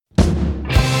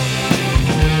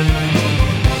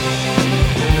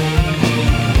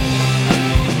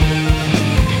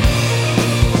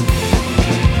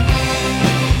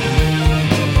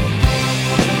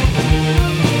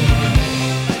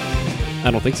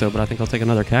don't think so, but I think I'll take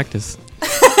another cactus.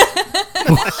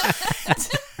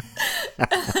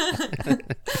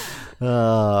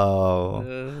 Oh,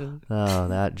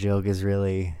 that joke is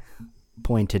really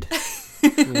pointed.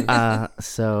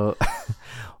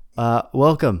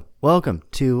 Welcome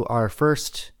to our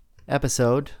first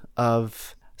episode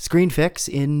of Screen Fix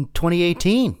in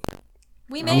 2018.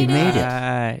 We made it.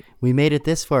 Right. We made it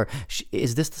this far.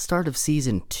 Is this the start of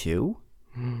season 2?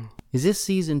 Is this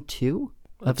season 2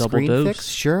 of double Screen dose. Fix?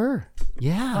 Sure.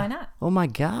 Yeah. Why not? Oh my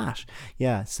gosh.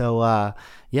 Yeah. So,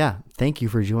 thank you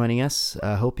for joining us.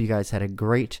 I hope you guys had a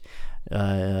great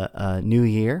new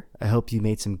year. I hope you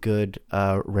made some good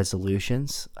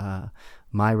resolutions.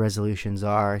 My resolutions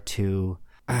are to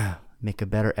make a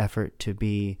better effort to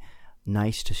be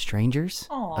nice to strangers,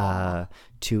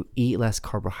 to eat less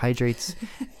carbohydrates,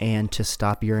 and to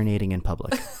stop urinating in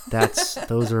public.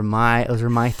 Those are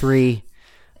my three.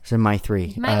 You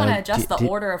might want to adjust the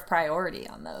order of priority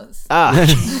on those.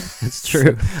 It's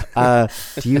true.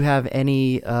 Do you have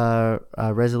any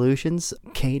resolutions,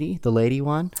 Katie, the lady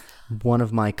one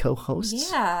of my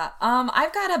co-hosts? Yeah,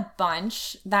 I've got a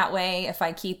bunch. That way, if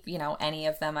I keep, any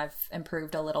of them, I've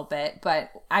improved a little bit. But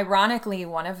ironically,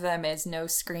 one of them is no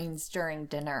screens during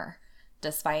dinner,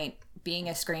 despite being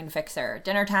a screen fixer.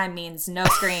 Dinner time means no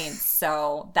screens,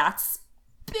 so that's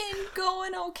been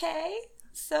going okay.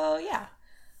 So, yeah.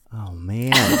 Oh,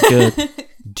 man. That's good.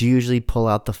 Do you usually pull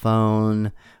out the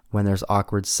phone when there's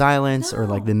awkward silence, or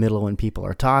like the middle when people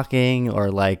are talking,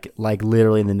 or like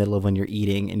literally in the middle of when you're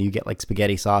eating and you get like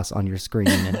spaghetti sauce on your screen?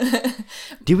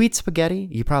 Do you eat spaghetti?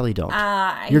 You probably don't.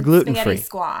 You're gluten free. Spaghetti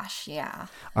squash, yeah.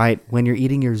 All right, when you're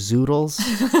eating your zoodles,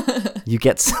 you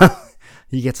get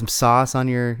some sauce on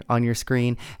your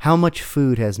screen. How much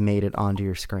food has made it onto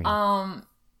your screen?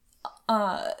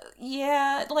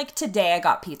 Yeah, like today I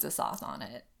got pizza sauce on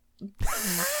it.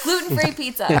 Gluten-free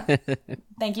pizza.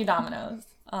 Thank you, Domino's.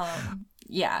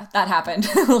 Yeah, that happened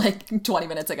like 20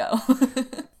 minutes ago.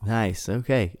 Nice.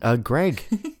 Okay. Greg,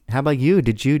 how about you?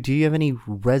 Do you have any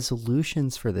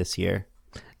resolutions for this year?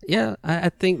 Yeah, I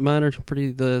think mine are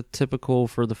pretty the typical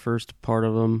for the first part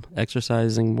of them.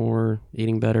 Exercising more,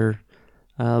 eating better.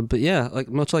 But yeah,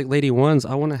 much like Lady One's,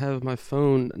 I want to have my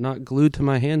phone not glued to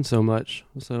my hand so much.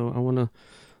 So I want to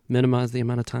minimize the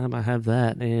amount of time I have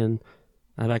that. And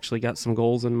I've actually got some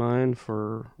goals in mind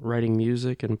for writing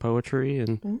music and poetry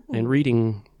and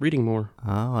reading more.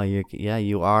 Oh,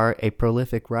 you are a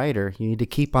prolific writer. You need to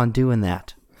keep on doing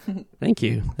that. Thank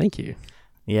you.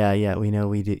 Yeah, we know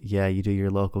we do. Yeah, you do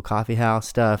your local coffee house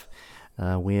stuff.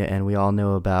 We all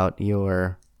know about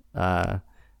your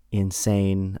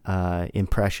insane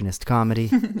impressionist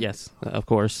comedy. Yes, of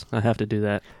course, I have to do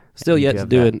that. Still yet to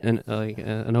do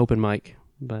an open mic,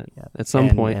 but at some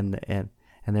point.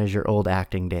 And there's your old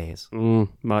acting days.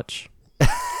 Much.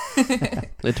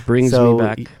 It brings me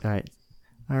back.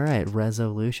 All right.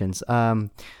 Resolutions.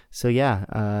 New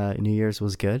Year's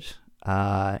was good.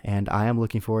 And I am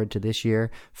looking forward to this year.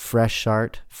 Fresh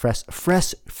start. Fresh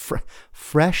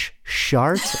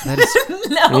sharts. That is,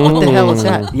 No. what the hell is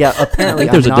that? Yeah, apparently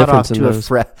there's I'm a not difference off in to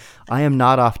those. I am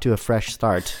not off to a fresh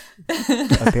start.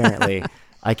 Apparently,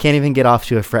 I can't even get off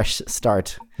to a fresh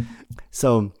start.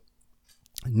 So,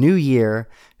 new year,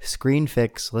 Screen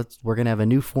Fix. We're gonna have a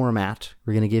new format.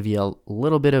 We're gonna give you a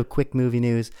little bit of quick movie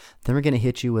news. Then we're gonna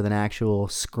hit you with an actual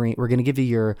screen. We're gonna give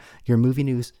you your movie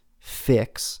news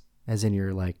fix, as in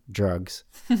your like drugs,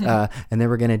 and then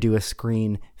we're gonna do a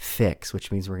screen fix,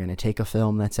 which means we're gonna take a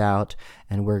film that's out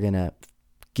and we're gonna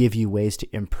give you ways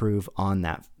to improve on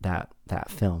that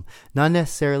film. Not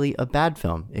necessarily a bad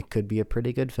film. It could be a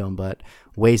pretty good film, but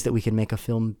ways that we can make a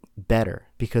film better,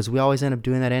 because we always end up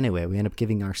doing that anyway. We end up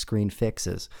giving our screen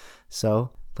fixes.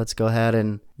 So let's go ahead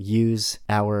and use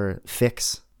our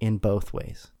fix in both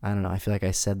ways. I don't know. I feel like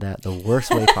I said that the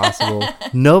worst way possible.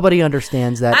 Nobody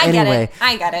understands that. I Anyway,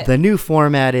 get it. The new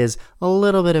format is a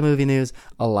little bit of movie news,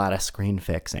 a lot of screen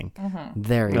fixing.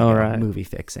 There you go. right. Movie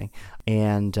fixing.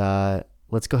 And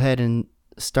let's go ahead and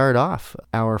start off.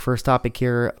 Our first topic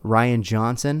here, Rian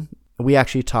Johnson. We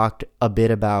actually talked a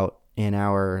bit about in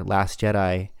our Last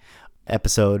Jedi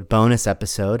bonus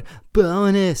episode,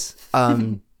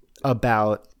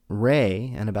 about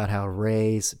Rey and about how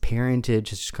Rey's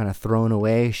parentage is just kind of thrown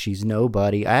away. She's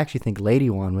nobody. I actually think Lady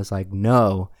One was like,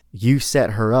 no, you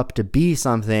set her up to be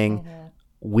something.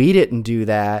 We didn't do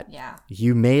that. Yeah.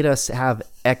 You made us have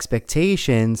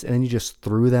expectations and then you just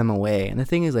threw them away. And the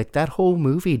thing is, like, that whole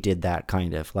movie did that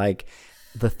kind of. Like,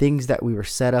 the things that we were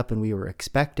set up and we were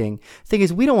expecting. The thing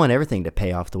is, we don't want everything to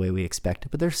pay off the way we expect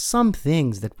it, but there's some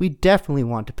things that we definitely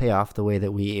want to pay off the way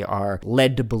that we are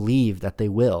led to believe that they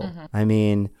will. I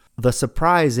mean, the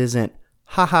surprise isn't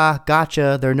haha,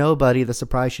 gotcha, they're nobody. The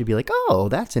surprise should be like, oh,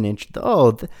 that's an inch.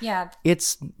 Yeah.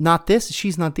 It's not this.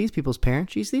 She's not these people's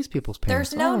parents. She's these people's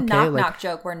parents. There's no knock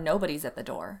joke where nobody's at the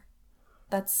door.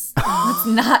 That's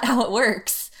not how it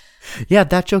works. Yeah,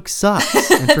 that joke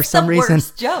sucks. And for some reason,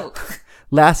 worst joke.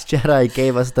 Last Jedi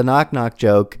gave us the knock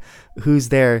joke. Who's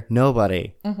there?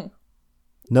 Nobody. Mm-hmm.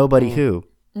 Nobody who?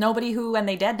 Nobody who, and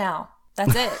they dead now.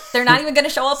 That's it. They're not even going to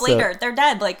show up later. They're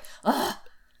dead. Like, ugh,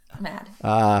 I'm mad.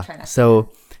 So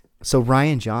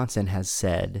Rian Johnson has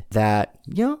said that,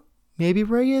 maybe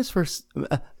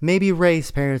maybe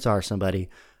Rey's parents are somebody.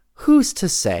 Who's to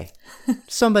say?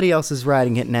 Somebody else is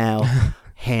writing it now.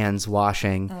 Hands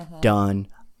washing. Done.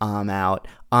 I'm out.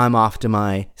 I'm off to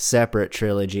my separate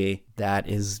trilogy that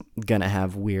is gonna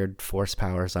have weird force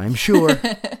powers, I'm sure,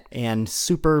 and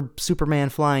Superman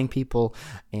flying people,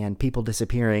 and people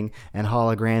disappearing, and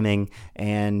hologramming,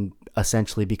 and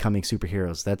essentially becoming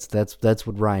superheroes. That's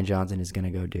what Rian Johnson is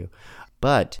gonna go do.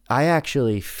 But I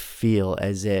actually feel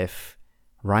as if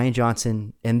Rian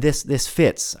Johnson, and this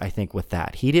fits, I think, with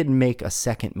that. He didn't make a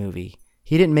second movie.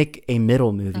 He didn't make a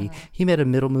middle movie. He made a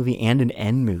middle movie and an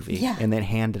end movie, and then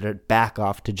handed it back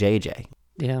off to JJ.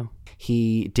 Yeah.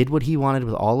 He did what he wanted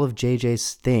with all of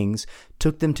JJ's things,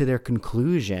 took them to their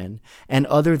conclusion, and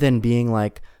other than being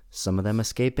like, some of them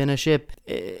escape in a ship,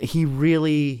 he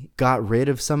really got rid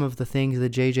of some of the things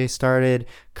that JJ started,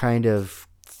 kind of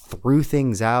threw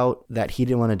things out that he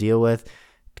didn't want to deal with,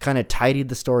 kind of tidied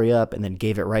the story up, and then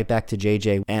gave it right back to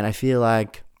JJ. And I feel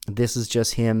like this is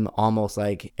just him almost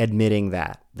like admitting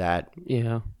that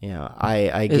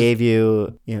I gave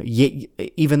you,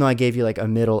 even though I gave you like a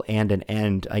middle and an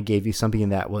end, I gave you something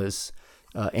that was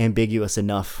ambiguous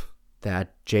enough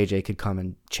that JJ could come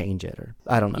and change it, or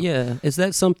I don't know. Yeah. Is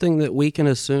that something that we can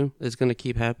assume is going to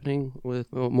keep happening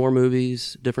with more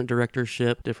movies, different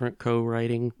directorship, different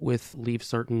co-writing, with leave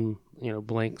certain,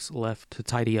 blanks left to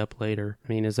tidy up later? I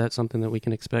mean, is that something that we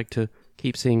can expect to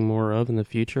keep seeing more of in the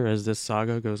future as this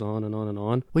saga goes on and on and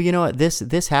on? Well, you know what?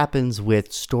 This happens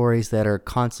with stories that are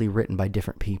constantly written by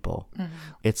different people.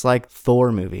 It's like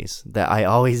Thor movies that I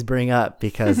always bring up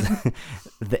because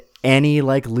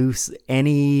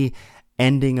any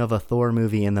ending of a Thor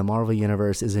movie in the Marvel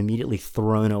universe is immediately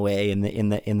thrown away in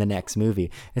the next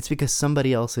movie. It's because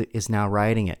somebody else is now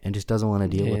writing it and just doesn't want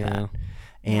to deal with that.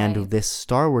 And this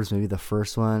Star Wars movie, the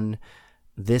first one,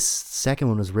 this second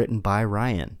one was written by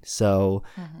Rian. So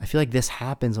I feel like this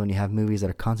happens when you have movies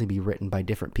that are constantly written by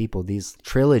different people, these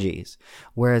trilogies.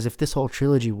 Whereas if this whole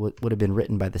trilogy would have been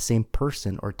written by the same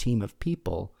person or team of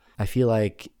people, I feel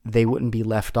like they wouldn't be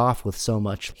left off with so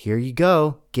much, here you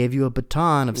go, gave you a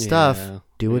baton of stuff,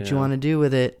 do what you want to do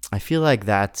with it. I feel like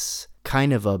that's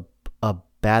kind of a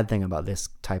bad thing about this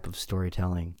type of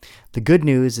storytelling. The good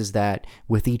news is that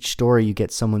with each story you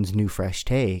get someone's new fresh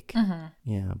take.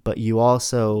 But you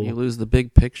lose the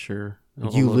big picture.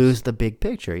 You lose the big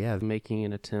picture. Making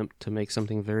an attempt to make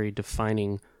something very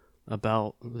defining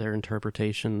about their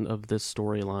interpretation of this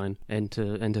storyline, and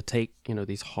to take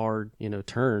these hard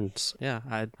turns.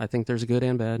 I think there's good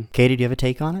and bad. Katie, do you have a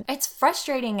take on it? It's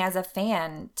frustrating as a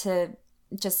fan to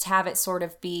just have it sort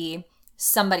of be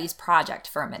somebody's project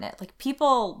for a minute. Like,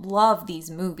 people love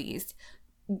these movies.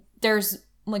 There's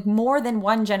like more than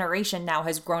one generation now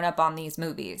has grown up on these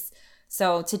movies.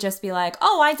 So to just be like,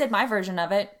 oh, I did my version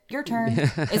of it, your turn,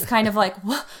 is kind of like,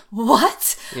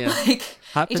 what? Like,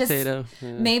 hot potato.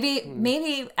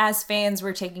 Maybe as fans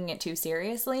we're taking it too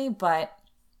seriously, but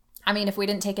I mean, if we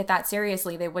didn't take it that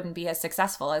seriously, they wouldn't be as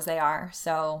successful as they are.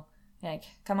 So, like,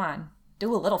 come on,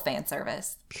 do a little fan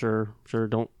service. Sure.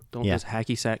 Don't just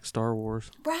hacky sack Star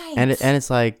Wars. Right. And it's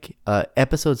like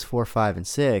episodes 4, 5, and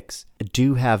 6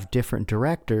 do have different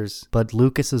directors, but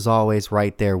Lucas is always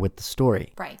right there with the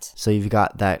story. Right. So you've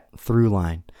got that through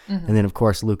line. And then, of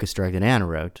course, Lucas directed and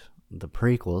wrote the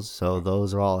prequels, so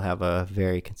those all have a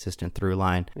very consistent through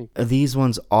line. These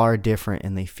ones are different,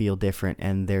 and they feel different,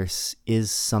 and there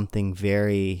is something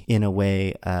very, in a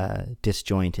way,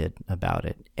 disjointed about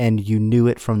it. And you knew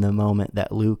it from the moment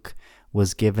that Luke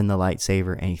was given the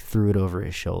lightsaber and he threw it over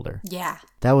his shoulder. Yeah.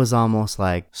 That was almost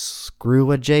like, screw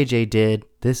what JJ did.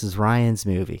 This is Ryan's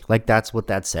movie. Like, that's what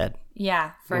that said.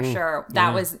 Yeah, for sure.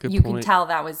 That was, you point. can tell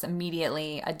that was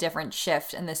immediately a different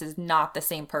shift. And this is not the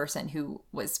same person who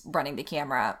was running the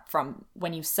camera from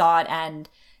when you saw it end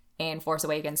in Force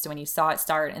Awakens to when you saw it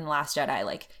start in Last Jedi.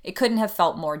 Like, it couldn't have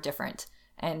felt more different.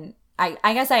 And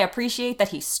I guess I appreciate that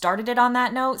he started it on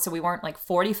that note, so we weren't like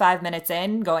 45 minutes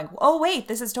in going, oh, wait,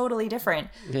 this is totally different.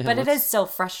 But it is still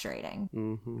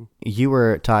frustrating. You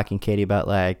were talking, Katie, about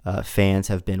like fans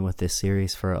have been with this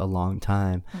series for a long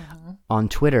time. On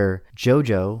Twitter,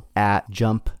 JoJo at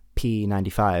JumpP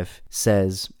P95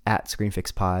 says at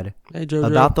ScreenFixPod, Hey, Jojo.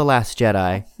 about The Last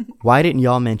Jedi, why didn't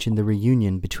y'all mention the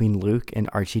reunion between Luke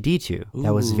and R2-D2?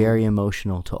 That was Ooh. very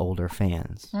emotional to older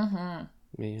fans.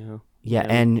 Mm-hmm. Yeah. Yeah,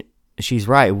 and she's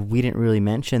right. We didn't really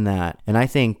mention that. And I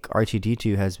think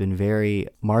R2-D2 has been very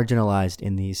marginalized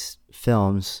in these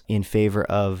films in favor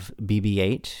of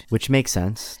BB-8, which makes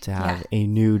sense to have a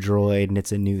new droid and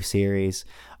it's a new series.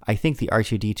 I think the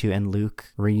R2-D2 and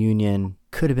Luke reunion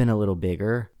could have been a little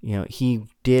bigger. You know, he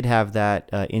did have that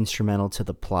instrumental to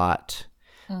the plot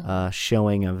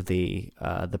showing of the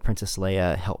Princess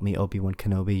Leia, "Help me, Obi-Wan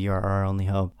Kenobi, you're our only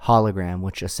hope" hologram,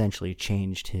 which essentially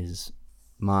changed his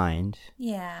mind.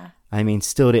 Yeah. I mean,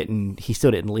 he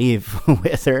still didn't leave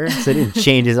with her, so it didn't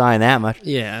change his mind that much.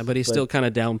 Yeah, but he still kind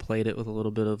of downplayed it with a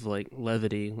little bit of like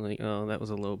levity, like, oh, that was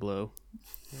a low blow.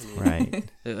 Right.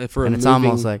 For And a it's moving,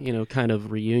 almost like- kind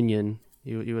of reunion,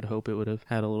 you would hope it would have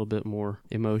had a little bit more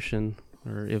emotion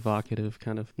or evocative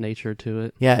kind of nature to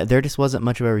it. Yeah, there just wasn't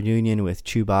much of a reunion with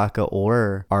Chewbacca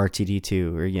or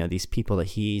R2-D2, or, you know, these people that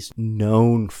he's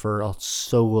known for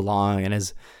so long and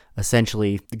has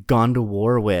essentially gone to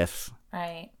war with.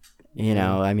 Right. You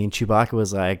know, I mean, Chewbacca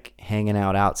was like hanging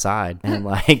out outside and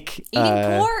like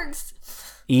Eating porgs.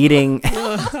 eating.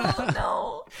 Oh,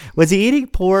 no. Was he eating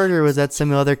porg or was that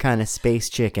some other kind of space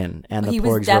chicken? And the He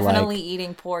porgs was definitely were like,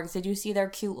 eating porgs. Did you see their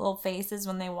cute little faces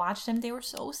when they watched him? They were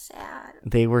so sad.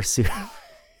 they were super.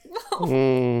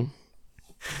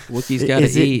 Wookiees gotta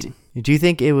Is it- eat. Do you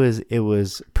think it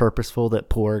was purposeful that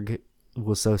porg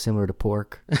was so similar to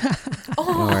pork?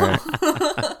 Oh.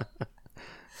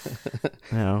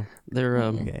 No. They're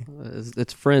Okay.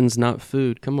 it's friends, not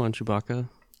food. Come on, Chewbacca.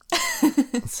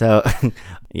 So,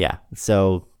 yeah.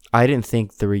 So I didn't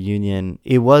think the reunion.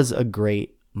 It was a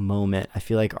great moment. I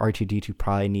feel like R2-D2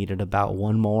 probably needed about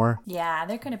one more. Yeah,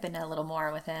 there could have been a little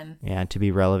more with him. Yeah, to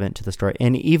be relevant to the story.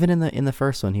 And even in the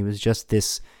first one, he was just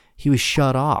this. He was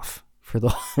shut off for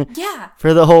the Yeah.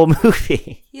 for the whole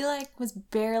movie. He like was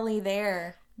barely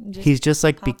there. He's just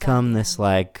like popped out become at the this end.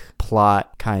 like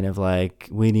plot kind of like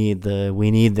we need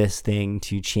this thing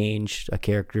to change a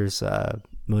character's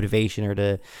motivation or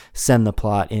to send the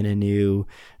plot in a new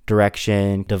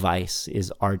direction. Device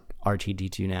is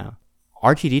R2-D2 now.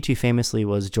 R2-D2 famously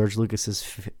was George Lucas's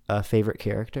favorite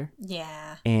character,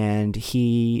 Yeah. and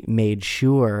he made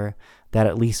sure that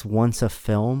at least once a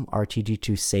film,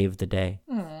 R2-D2 saved the day.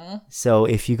 So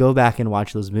if you go back and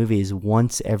watch those movies,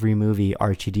 once every movie,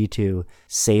 R2-D2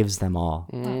 saves them all.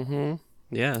 Mm-hmm.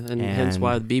 Yeah, and hence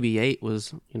why BB-8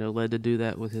 was, led to do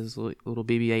that with his little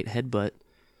BB-8 headbutt.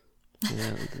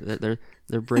 Yeah, that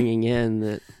they're bringing in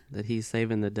that he's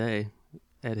saving the day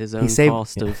at his own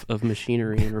cost of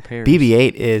machinery and repairs.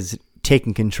 BB-8 is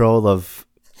taking control of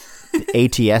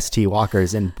ATST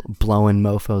walkers and blowing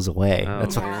mofos away. Oh,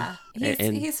 That's yeah.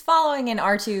 He's following in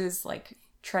R2's like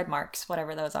tread marks,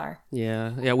 whatever those are.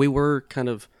 Yeah, we were kind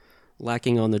of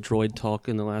lacking on the droid talk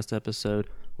in the last episode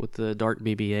with the Dark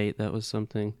BB-8. That was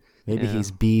something. Maybe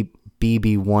he's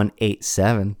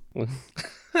BB-187.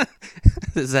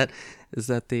 Is that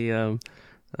the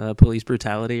police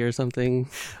brutality or something?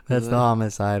 That's the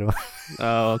homicide one.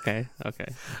 Oh, okay.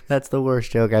 That's the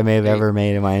worst joke I may have ever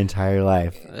made in my entire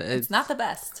life. It's not the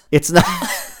best. It's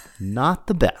not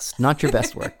the best. Not your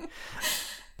best work.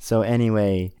 So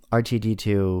anyway,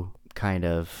 R2-D2 kind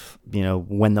of,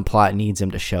 when the plot needs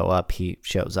him to show up, he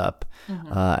shows up. Mm-hmm.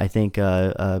 I think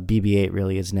BB-8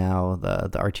 really is now the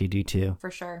R2-D2.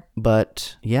 For sure.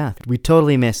 But yeah, we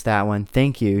totally missed that one.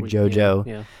 Thank you, JoJo,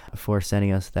 Yeah. for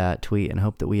sending us that tweet, and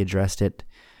hope that we addressed it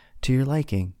to your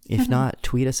liking. If not,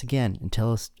 tweet us again and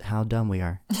tell us how dumb we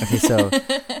are. Okay, so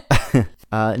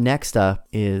next up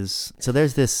is, so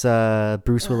there's this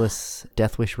Bruce Willis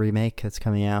Death Wish remake that's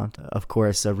coming out. Of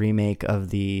course, a remake of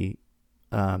the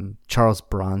Charles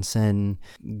Bronson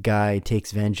guy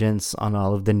takes vengeance on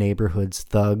all of the neighborhood's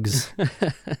thugs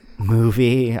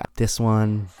movie. This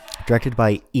one directed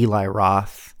by Eli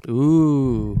Roth.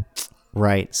 Ooh.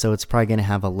 Right, so it's probably going to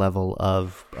have a level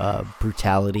of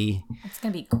brutality. It's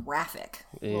going to be graphic.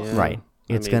 Yeah. Right.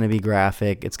 It's going to be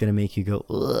graphic. It's going to make you go,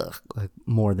 ugh, like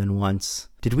more than once.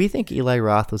 Did we think Eli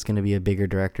Roth was going to be a bigger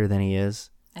director than he is?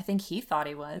 I think he thought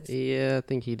he was. Yeah, I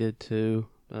think he did too.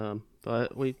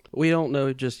 But we don't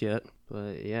know just yet.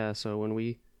 But yeah, so when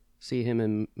we see him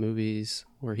in movies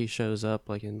where he shows up,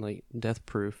 like in Death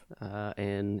Proof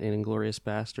and in Inglourious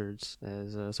Bastards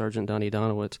as Sergeant Donnie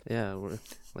Donowitz, yeah, we're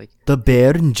like The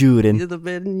Baron Juden. the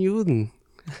Ben Juden.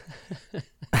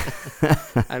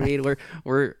 I mean,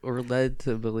 we're led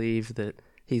to believe that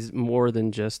he's more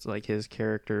than just like his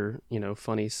character,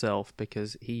 funny self,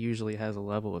 because he usually has a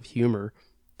level of humor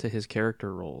to his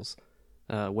character roles.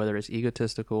 whether it's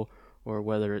egotistical or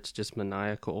whether it's just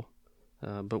maniacal.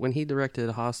 But when he directed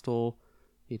Hostel,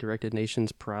 he directed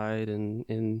Nation's Pride and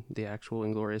in the actual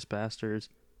Inglourious Bastards,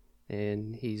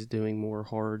 and he's doing more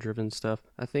horror-driven stuff.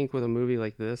 I think with a movie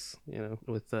like this,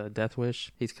 with Death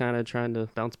Wish, he's kind of trying to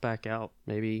bounce back out.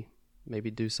 Maybe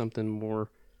do something more,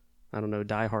 I don't know,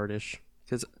 Die Hard-ish.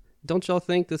 Because don't y'all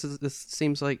think this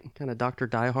seems like kind of Dr.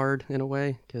 Die Hard in a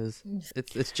way? Because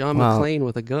it's John McClane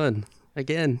with a gun.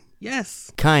 Again,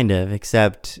 yes. Kind of,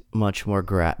 except much more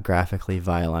graphically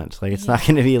violent. Like, it's not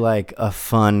going to be like a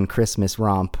fun Christmas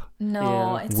romp.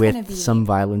 No, it's with gonna be some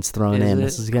violence thrown in.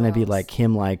 This is going to be gross. like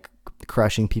him like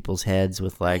crushing people's heads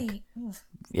with like,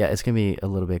 yeah, it's going to be a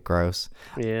little bit gross.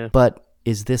 Yeah. But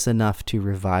is this enough to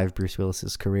revive Bruce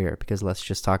Willis's career? Because let's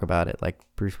just talk about it. Like,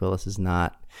 Bruce Willis is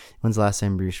not. When's the last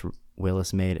time Bruce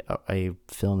Willis made a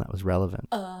film that was relevant?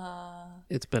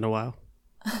 It's been a while.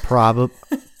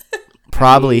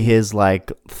 Probably his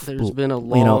like. There's been a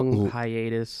long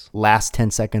hiatus. Last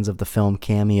 10 seconds of the film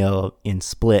cameo in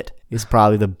Split is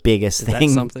probably the biggest thing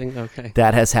That something? Okay.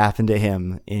 that has happened to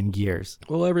him in years.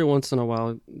 Well, every once in a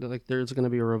while, like there's going to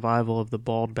be a revival of the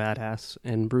bald badass,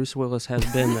 and Bruce Willis has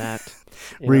been that.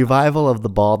 Revival of the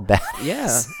bald badass.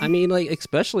 Yeah, I mean, like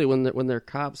especially when they're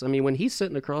cops. I mean, when he's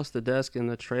sitting across the desk in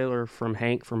the trailer from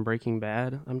Hank from Breaking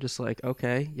Bad, I'm just like,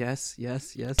 okay, yes.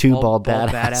 Two bald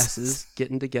badasses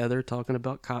getting together talking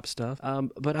about cop stuff.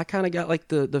 But I kind of got like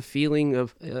the feeling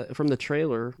of from the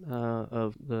trailer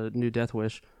of the new Death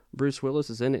Wish. Bruce Willis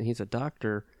is in it. And he's a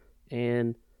doctor,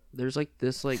 and there's like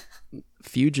this like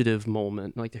fugitive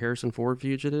moment, like the Harrison Ford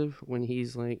Fugitive, when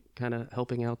he's like kind of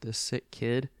helping out this sick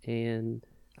kid, and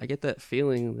I get that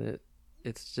feeling that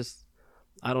it's just,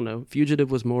 I don't know, Fugitive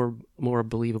was more a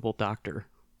believable doctor.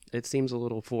 It seems a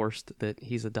little forced that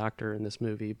he's a doctor in this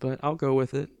movie, but I'll go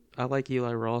with it. I like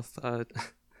Eli Roth.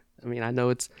 I mean, I know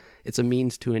it's a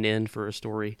means to an end for a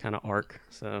story kind of arc,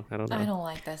 so I don't know. I don't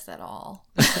like this at all.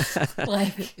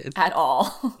 At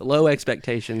all. Low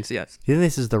expectations, yes. Do you think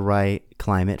this is the right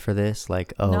climate for this?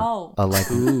 Like, No. a like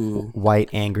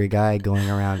white angry guy going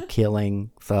around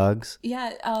killing thugs?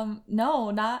 Yeah,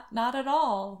 no, not at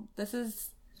all. This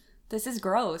is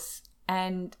gross,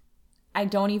 and I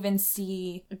don't even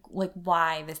see like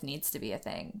why this needs to be a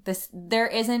thing.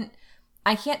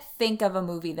 I can't think of a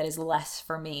movie that is less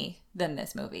for me than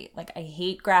this movie. Like, I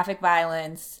hate graphic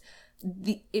violence.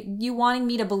 You wanting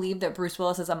me to believe that Bruce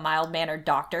Willis is a mild-mannered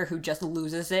doctor who just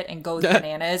loses it and goes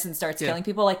bananas and starts killing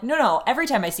people. Like, no. Every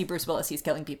time I see Bruce Willis, he's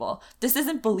killing people. This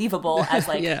isn't believable as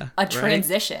like a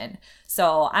transition. Right?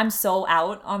 So I'm so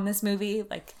out on this movie.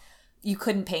 Like, you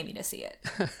couldn't pay me to see it.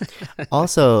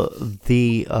 Also,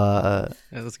 that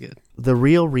was good. The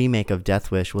real remake of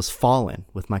Death Wish was Fallen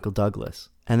with Michael Douglas.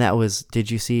 And that was, do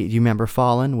you remember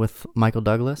Fallen with Michael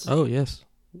Douglas? Oh, yes.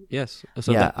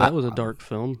 So yeah, that was a dark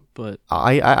film, but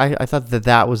I thought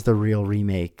that was the real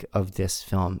remake of this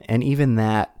film. And even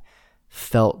that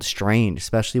felt strange,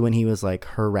 especially when he was like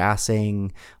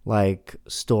harassing like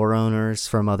store owners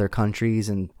from other countries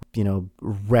and,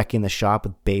 wrecking the shop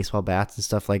with baseball bats and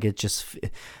stuff. Like,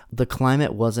 the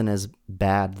climate wasn't as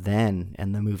bad then,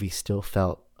 and the movie still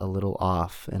felt a little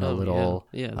off and a little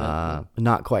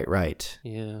not quite right.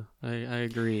 Yeah, I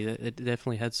agree. It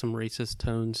definitely had some racist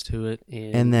tones to it.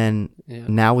 And then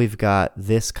now we've got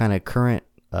this kind of current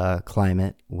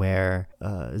climate where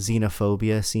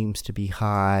xenophobia seems to be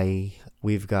high.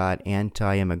 We've got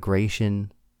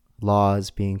anti-immigration laws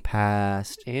being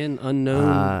passed, and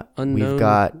unknown enemies.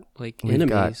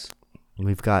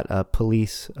 We've got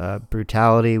police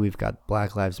brutality. We've got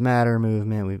Black Lives Matter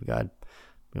movement. We've got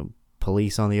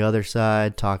police on the other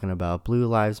side talking about Blue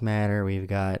Lives Matter. We've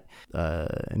got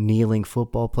kneeling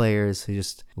football players.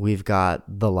 We've got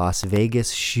the Las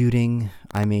Vegas shooting.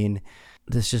 I mean,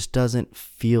 this just doesn't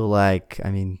feel like.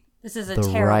 I mean, this is a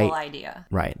terrible idea.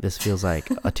 Right. This feels like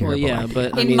a terrible idea.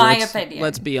 But in my opinion,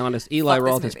 let's be honest. Eli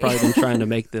Roth has probably been trying to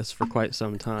make this for quite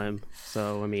some time.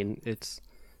 So I mean,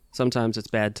 sometimes it's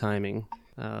bad timing.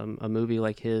 A movie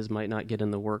like his might not get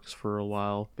in the works for a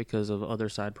while because of other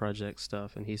side project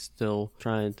stuff, and he's still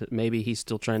trying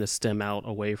to stem out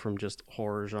away from just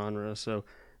horror genre. So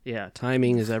yeah,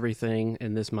 timing is everything,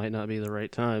 and this might not be the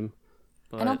right time.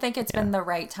 But, I don't think it's been the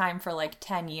right time for like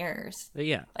 10 years.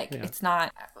 Yeah. It's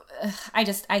not.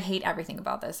 I hate everything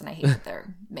about this, and I hate that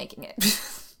they're making it.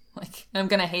 Like, I'm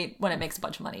going to hate when it makes a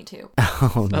bunch of money, too.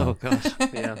 Oh, no. Oh, gosh.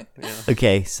 Yeah.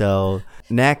 Okay, so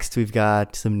next we've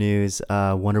got some news.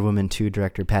 Wonder Woman 2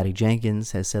 director Patty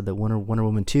Jenkins has said that Wonder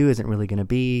Woman 2 isn't really going to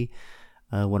be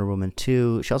Wonder Woman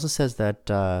 2. She also says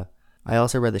that I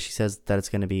also read that she says that it's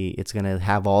going to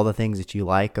have all the things that you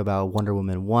like about Wonder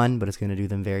Woman 1, but it's going to do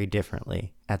them very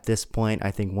differently. At this point, I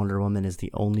think Wonder Woman is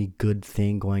the only good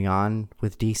thing going on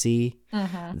with DC.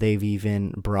 They've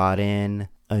even brought in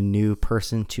a new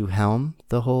person to helm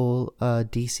the whole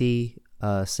DC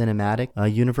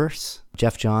cinematic universe.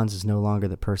 Jeff Johns is no longer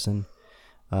the person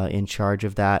in charge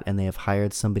of that, and they have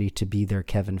hired somebody to be their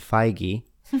Kevin Feige.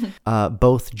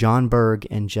 Both John Berg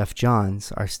and Jeff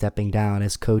Johns are stepping down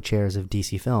as co-chairs of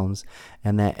DC Films,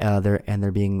 and that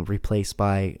they're being replaced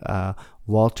by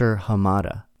Walter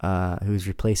Hamada, who's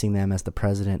replacing them as the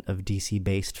president of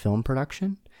DC-based film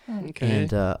production. Okay. And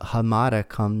Hamada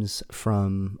comes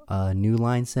from New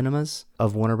Line Cinemas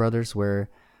of Warner Brothers, where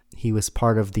he was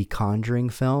part of the Conjuring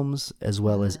films as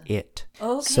well as It.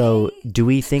 Okay. So do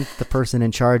we think the person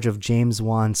in charge of James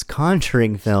Wan's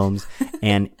Conjuring films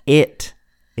and It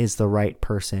is the right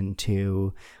person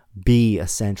to be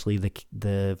essentially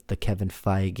the Kevin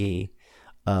Feige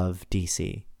of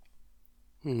DC?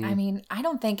 I mean, I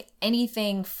don't think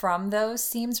anything from those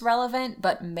seems relevant,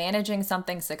 but managing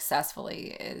something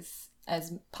successfully is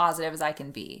as positive as I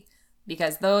can be.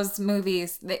 Because those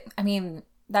movies,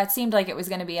 that seemed like it was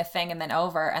going to be a thing and then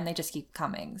over, and they just keep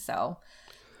coming. So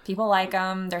people like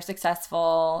them, they're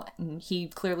successful, and he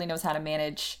clearly knows how to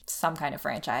manage some kind of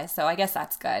franchise. So I guess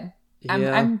that's good.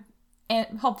 Yeah.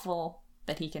 I'm hopeful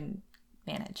that he can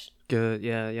manage. Good,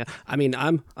 yeah. I mean,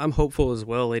 I'm hopeful as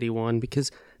well, 81, because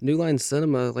New Line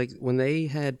Cinema, like when they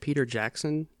had Peter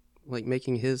Jackson, like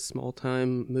making his small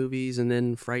time movies, and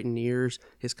then Frightened Ears,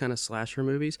 his kind of slasher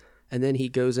movies, and then he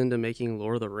goes into making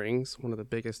Lord of the Rings, one of the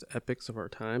biggest epics of our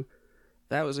time.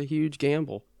 That was a huge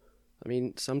gamble. I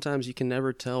mean, sometimes you can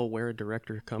never tell where a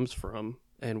director comes from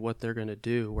and what they're going to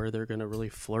do, where they're going to really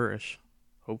flourish.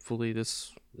 Hopefully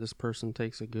this person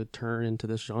takes a good turn into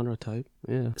this genre type.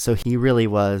 Yeah. So he really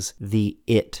was the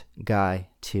It guy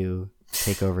to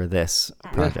take over this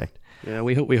project. Yeah,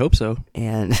 we hope so.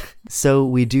 And so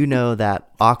we do know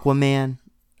that Aquaman,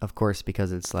 of course,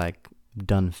 because it's like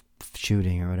done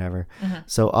shooting or whatever.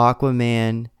 So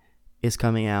Aquaman is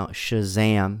coming out,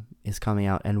 Shazam is coming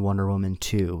out, and Wonder Woman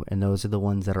 2. And those are the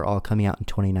ones that are all coming out in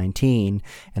 2019.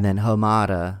 And then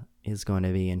Hamada is going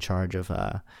to be in charge of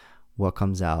what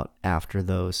comes out after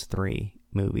those three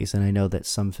movies. And I know that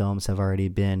some films have already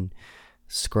been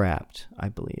scrapped, I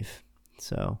believe.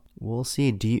 So we'll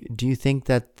see. Do you think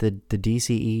that the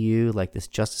DCEU, like this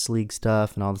Justice League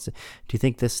stuff and all this, do you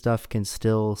think this stuff can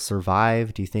still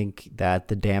survive? Do you think that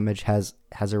the damage has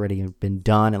already been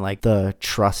done and like the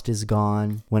trust is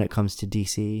gone when it comes to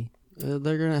DC?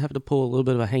 They're going to have to pull a little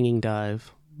bit of a hanging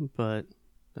dive, but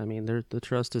I mean, the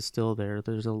trust is still there.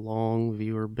 There's a long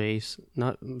viewer base,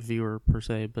 not viewer per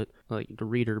se, but like the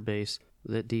reader base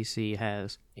that DC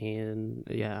has. And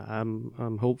yeah,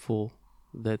 I'm hopeful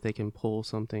that they can pull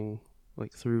something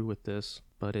like through with this,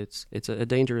 but it's a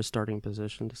dangerous starting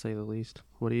position to say the least.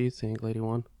 What do you think, Lady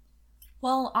One?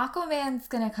 Well, Aquaman's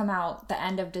going to come out the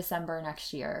end of December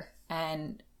next year,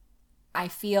 and I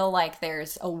feel like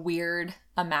there's a weird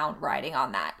amount riding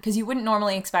on that, because you wouldn't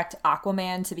normally expect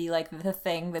Aquaman to be like the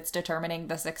thing that's determining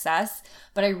the success,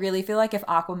 but I really feel like if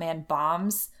Aquaman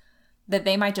bombs, that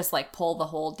they might just like pull the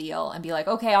whole deal and be like,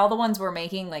 okay, all the ones we're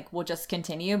making, like we'll just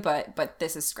continue, but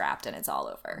this is scrapped and it's all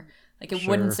over. Like it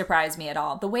wouldn't surprise me at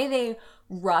all. The way they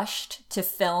rushed to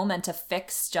film and to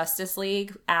fix Justice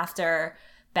League after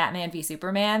Batman v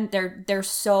Superman, they're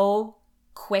so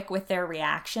quick with their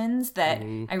reactions that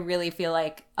I really feel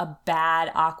like a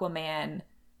bad Aquaman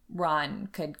run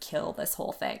could kill this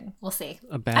whole thing. We'll see.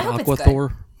 A bad Aqua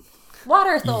Thor?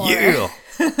 Water Thor. Yeah.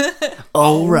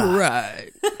 All right.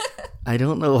 Right. I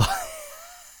don't know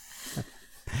why.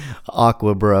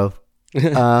 Aqua, bro.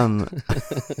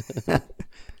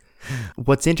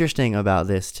 What's interesting about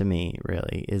this to me,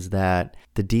 really, is that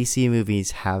the DC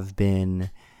movies have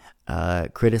been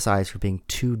criticized for being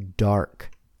too dark,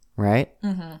 right?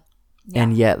 Mm-hmm. Yeah.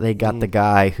 And yet they got the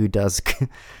guy who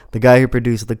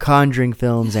produced the Conjuring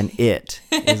films, and It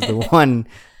is the one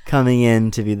coming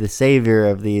in to be the savior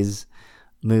of these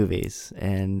movies.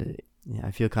 And yeah,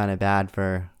 I feel kind of bad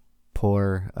for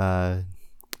poor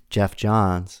Jeff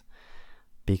Johns,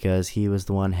 because he was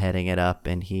the one heading it up,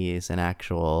 and he is an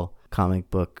actual comic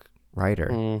book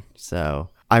writer. So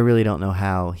I really don't know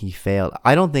how he failed.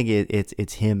 I don't think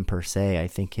it's him per se. I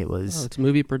think it was it's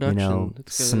movie production.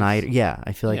 Snyder. Yeah,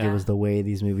 I feel like it was the way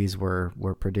these movies were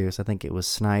produced. I think it was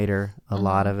Snyder, a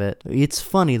lot of it. It's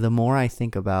funny, the more I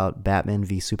think about Batman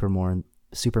v Superman,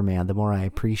 the more I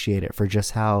appreciate it for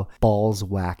just how balls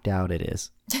whacked out it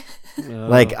is.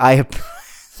 Like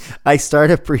I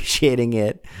start appreciating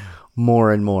it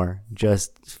more and more,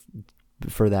 just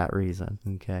for that reason.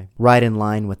 Okay. Right in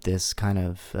line with this kind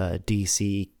of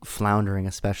DC floundering,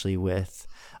 especially with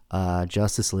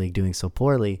Justice League doing so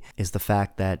poorly, is the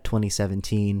fact that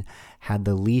 2017 had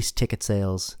the least ticket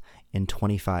sales in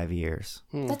 25 years.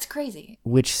 That's crazy.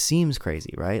 Which seems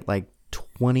crazy, right? Like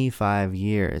 25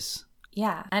 years.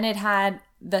 Yeah. And it had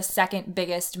the second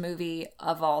biggest movie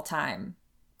of all time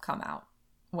come out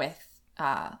with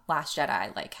Last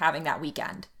Jedi, like having that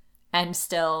weekend. And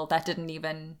still, that didn't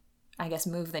even, I guess,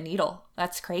 move the needle.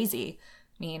 That's crazy.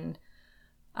 I mean,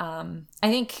 I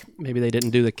think Maybe they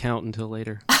didn't do the count until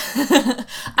later.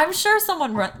 I'm sure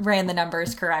someone ran the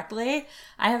numbers correctly.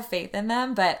 I have faith in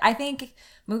them, but I think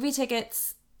movie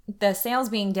tickets, the sales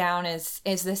being down is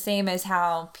the same as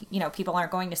how people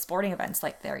aren't going to sporting events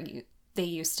like they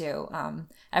used to.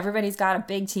 Everybody's got a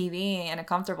big TV and a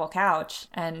comfortable couch,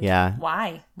 and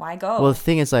why go? Well, the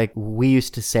thing is, like, we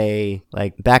used to say,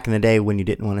 like, back in the day when you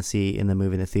didn't want to see in the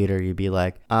movie in the theater, you'd be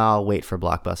like, I'll wait for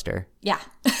Blockbuster. Yeah.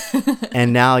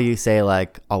 And now you say,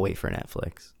 like, I'll wait for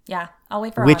Netflix. Yeah, I'll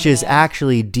wait for which is on-demand.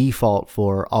 actually default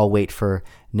for I'll wait for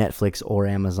Netflix or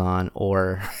Amazon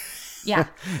or Yeah.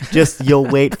 just you'll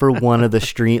wait for one of the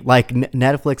stream. Like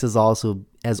Netflix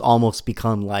has almost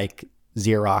become like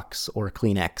Xerox or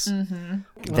Kleenex.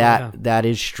 Mm-hmm. That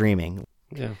is streaming.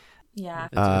 Yeah. Yeah.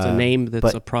 It's a name that's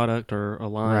but- a product or a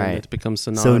line Right. that's become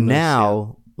synonymous. So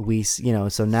now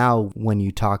so now when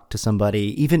you talk to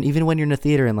somebody, even when you're in a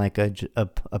theater and like a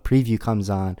preview comes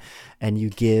on, and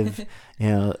you give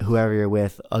whoever you're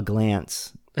with a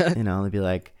glance, they'll be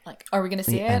like, are we gonna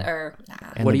see it or nah?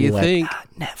 and What they'll do you be like, think?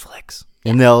 Netflix,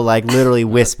 and they'll like literally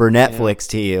whisper Netflix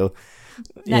to you.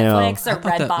 Netflix or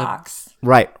thought that- Redbox?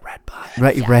 Right, Redbox.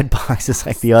 Right, Redbox is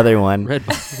like the other one.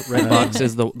 Redbox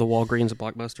is the Walgreens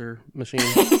Blockbuster machine.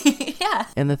 Yeah.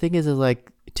 And the thing is like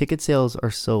ticket sales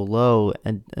are so low,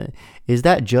 and is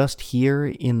that just here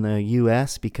in the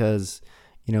U.S.? Because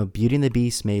Beauty and the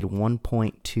Beast made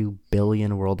 1.2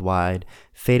 billion worldwide.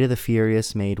 Fate of the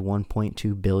Furious made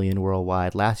 1.2 billion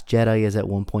worldwide. Last Jedi is at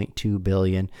 1.2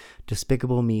 billion.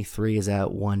 Despicable Me 3 is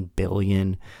at 1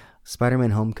 billion.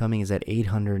 Spider-Man Homecoming is at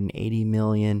 880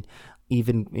 million.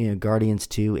 Even Guardians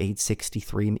 2,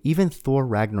 863. Even Thor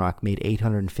Ragnarok made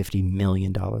 $850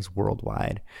 million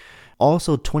worldwide.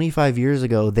 Also, 25 years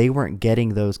ago, they weren't getting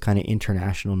those kind of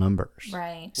international numbers.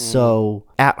 Right. So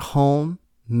at home,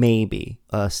 maybe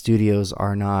studios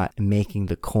are not making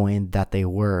the coin that they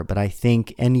were. But I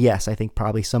think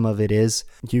probably some of it is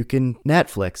you can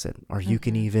Netflix it, or you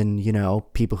can even,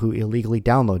 people who illegally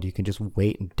download, you can just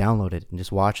wait and download it and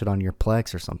just watch it on your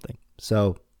Plex or something.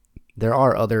 So there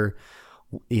are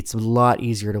it's a lot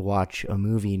easier to watch a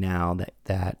movie now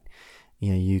that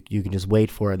you can just wait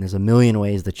for it, and there's a million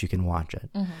ways that you can watch it.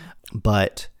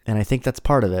 And I think that's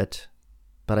part of it.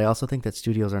 But I also think that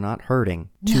studios are not hurting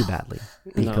too badly,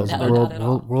 because No, not at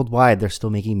all. worldwide they're still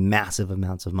making massive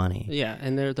amounts of money. Yeah,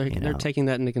 and they're taking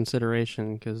that into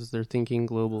consideration because they're thinking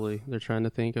globally. They're trying to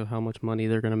think of how much money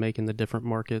they're going to make in the different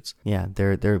markets. Yeah,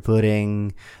 they're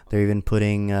even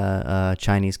putting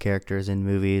Chinese characters in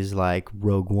movies like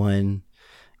Rogue One.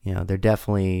 They're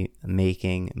definitely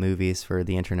making movies for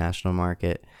the international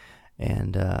market,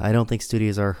 and I don't think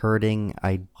studios are hurting.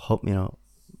 I hope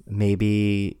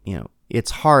maybe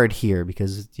it's hard here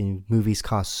because movies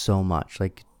cost so much,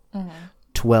 like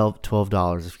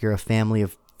 $12. If you're a family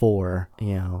of 4,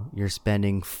 you're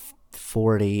spending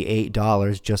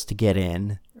 $48 just to get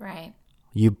in. Right.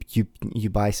 You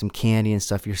buy some candy and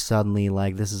stuff, you're suddenly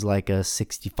like, this is like a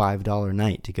 $65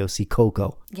 night to go see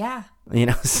Coco. Yeah.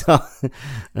 So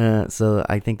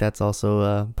I think that's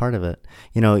also part of it.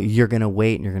 You're going to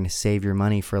wait and you're going to save your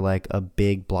money for like a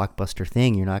big blockbuster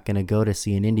thing. You're not going to go to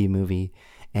see an indie movie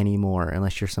anymore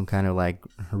unless you're some kind of like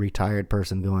retired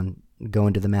person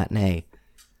going to the matinee.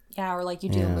 Yeah, or like you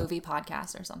do a movie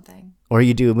podcast or something. Or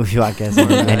you do a movie podcast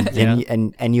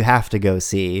and you have to go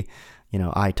see,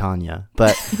 I, Tanya.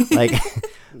 But like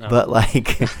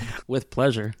With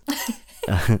pleasure.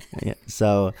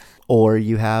 So, or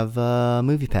you have a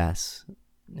movie pass,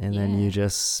 and then you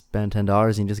just spend $10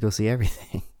 and you just go see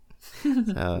everything.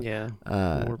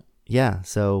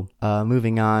 So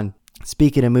moving on.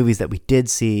 Speaking of movies that we did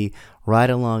see, right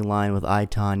along line with I,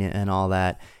 Tanya and all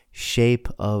that, Shape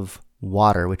of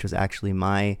Water, which was actually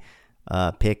my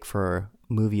pick for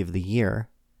movie of the year.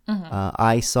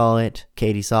 I saw it.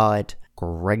 Katie saw it.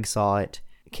 Greg saw it.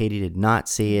 Katie did not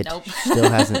see it. Nope. She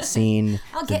still hasn't seen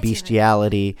the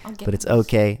bestiality, but it's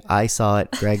okay. I saw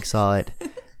it. Greg saw it.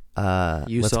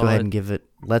 Let's go ahead and give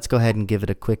it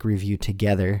a quick review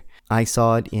together. I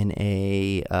saw it in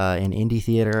an indie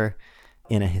theater,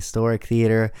 in a historic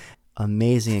theater.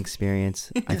 Amazing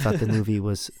experience. I thought the movie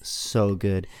was so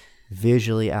good.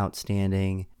 visually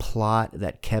outstanding, plot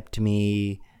that kept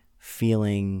me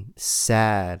feeling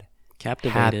sad,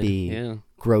 Captivated. happy, Yeah.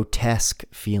 grotesque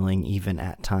feeling even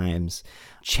at times,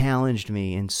 challenged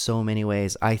me in so many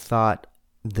ways. I thought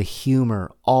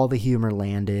all the humor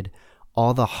landed,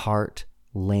 all the heart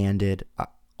landed,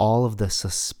 all of the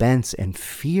suspense and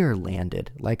fear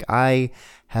landed. Like, I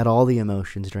had all the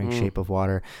emotions during Shape of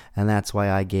Water, and that's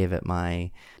why I gave it my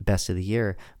best of the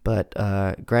year. But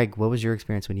Greg, what was your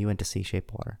experience when you went to see Shape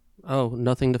of Water? Oh,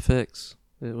 nothing to fix.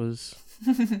 It was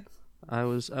I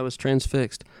was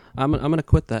transfixed. I'm gonna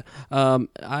quit that.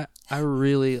 I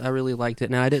really liked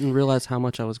it. Now, I didn't realize how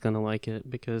much I was gonna like it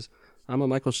because I'm a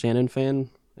Michael Shannon fan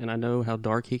and I know how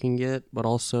dark he can get, but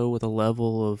also with a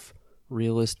level of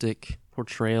realistic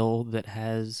portrayal that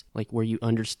has like where you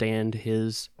understand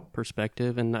his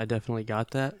perspective, and I definitely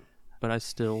got that. But I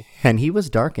still, And he was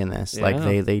dark in this. Yeah.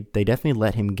 Like, they definitely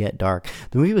let him get dark.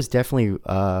 The movie was definitely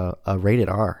a rated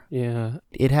R. yeah,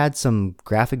 It had some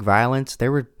graphic violence.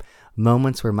 There were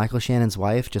moments where Michael Shannon's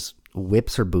wife just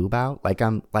whips her boob out. Like,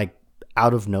 I'm like,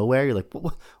 out of nowhere. You're like,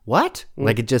 what?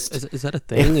 Like, it just... is that a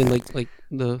thing in like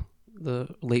the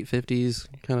late 50s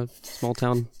kind of small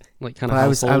town like kind of I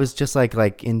household? was just like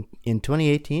in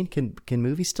 2018, can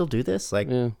movies still do this? Like,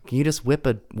 Yeah. can you just whip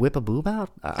a boob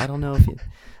out? I don't know if you...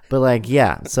 But like,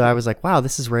 yeah. So I was like, wow,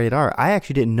 this is rated R. I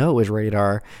actually didn't know it was rated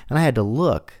R, and I had to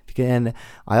look. And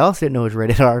I also didn't know it was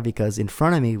rated R because in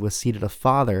front of me was seated a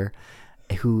father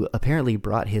who apparently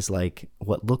brought his like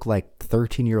what looked like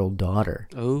 13-year-old daughter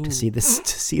Oh. to see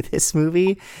this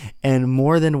movie, and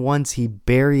more than once he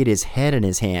buried his head in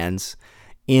his hands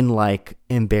in like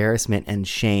embarrassment and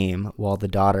shame, while the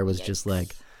daughter was just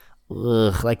like,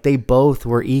 ugh. Like, they both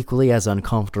were equally as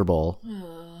uncomfortable.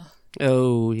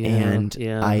 Oh yeah, And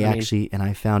yeah.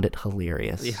 I found it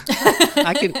hilarious. Yeah.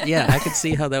 I could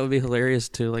see how that would be hilarious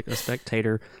to like a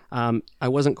spectator. I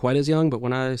wasn't quite as young, but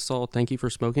when I saw Thank You for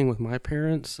Smoking with my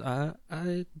parents,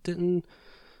 I didn't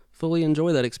fully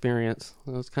enjoy that experience.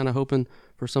 I was kind of hoping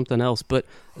for something else, but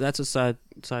that's a side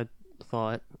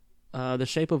thought. The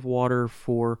Shape of Water,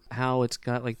 for how it's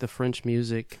got like the French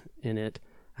music in it,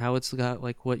 how it's got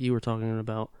like what you were talking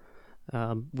about.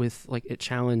 With like it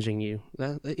challenging you,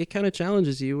 that it kind of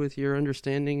challenges you with your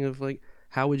understanding of like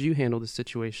how would you handle this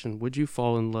situation? Would you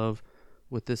fall in love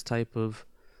with this type of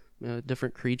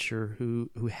different creature who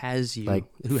has you, Like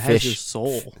who fish- has your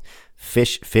soul?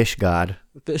 Fish god.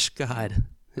 Fish god.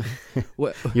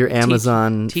 What Your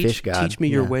Amazon fish god. Teach me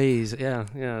your Yeah. ways.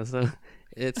 Yeah. So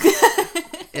it's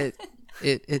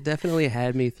it definitely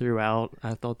had me throughout.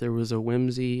 I thought there was a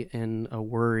whimsy and a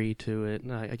worry to it.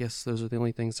 And I guess those are the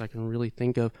only things I can really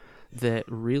think of that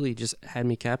really just had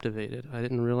me captivated. I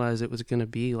didn't realize it was going to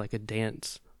be like a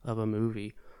dance of a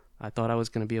movie. I thought I was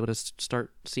going to be able to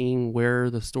start seeing where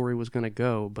the story was going to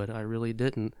go, but I really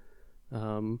didn't.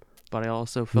 But I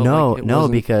also felt like it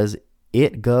wasn't... because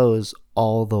it goes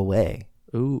all the way.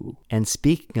 Ooh. And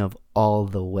speaking of all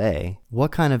the way,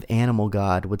 what kind of animal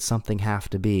god would something have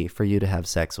to be for you to have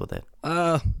sex with it?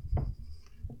 I'm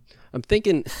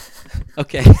thinking,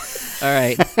 okay, all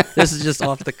right, this is just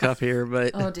off the cuff here,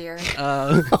 but Oh dear.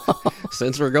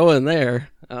 since we're going there,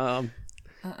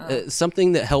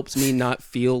 something that helps me not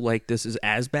feel like this is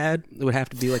as bad, it would have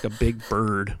to be like a big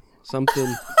bird, something.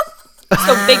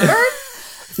 So Big Bird?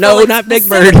 No, like, not Big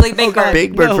Bird. specifically Big Bird.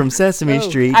 Big Bird No, from Sesame no.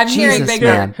 Street. I'm hearing Jesus, Big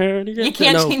man. Bird. You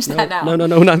can't change that now. No,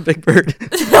 not Big Bird.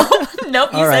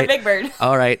 Nope, you All said right. Big Bird.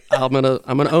 All right, I'm gonna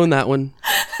own that one.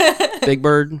 Big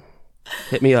Bird,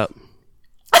 hit me up.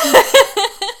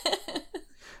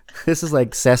 This is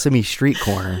like Sesame Street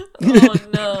corner. Oh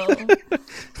no.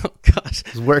 Oh gosh.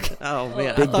 It's working. Oh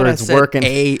man, Big I thought Bird's I said working.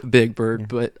 a Big Bird,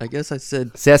 but I guess I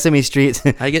said Sesame Street.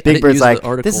 I Big didn't Bird's use the like,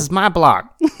 article. this is my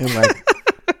block. And like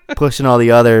pushing all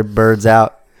the other birds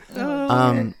out.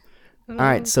 All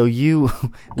right, so you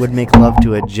would make love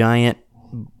to a giant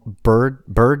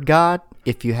bird god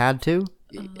if you had to?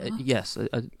 Yes,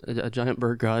 a giant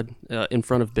bird god in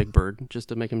front of Big Bird, just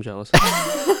to make him jealous.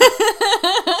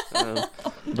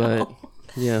 But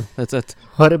yeah, that's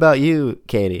What about you,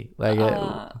 Katie? Like,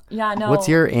 Yeah, no. what's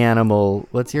your animal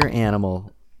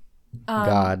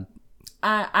god?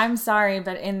 I'm sorry,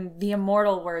 but in the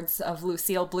immortal words of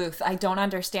Lucille Bluth, I don't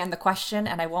understand the question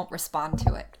and I won't respond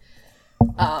to it.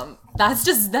 That's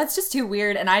just too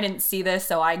weird, and I didn't see this,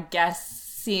 so I guess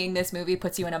seeing this movie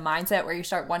puts you in a mindset where you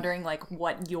start wondering like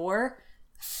what your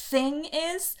thing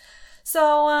is.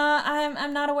 So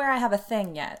I'm not aware I have a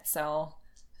thing yet, so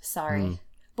sorry.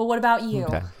 But what about you,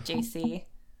 Okay. JC?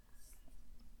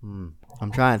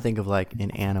 I'm trying to think of like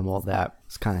an animal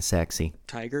that's kind of sexy.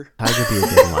 Tiger. Tiger be a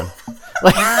good one.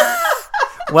 Like,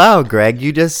 wow, Greg,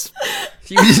 you just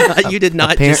You did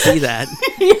not just see that.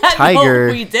 Yeah, Tiger-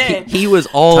 no, we did. He was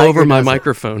all Tiger over my does it.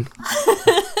 microphone.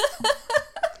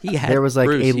 He had There was like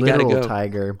Bruce, a you gotta literal go.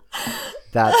 tiger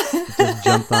that just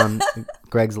jumped on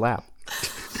Greg's lap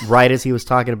right as he was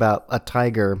talking about a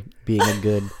tiger being a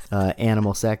good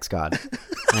animal sex god.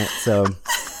 Right, so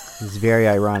it's very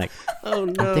ironic. Oh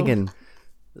no! I'm thinking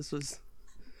This was.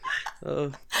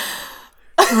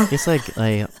 it's like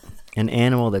an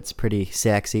animal that's pretty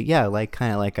sexy. Yeah, like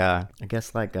kind of like a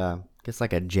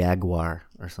jaguar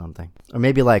or something, or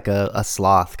maybe like a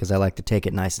sloth because I like to take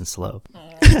it nice and slow.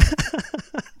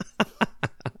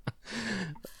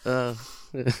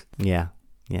 Yeah,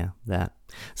 that.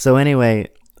 So anyway,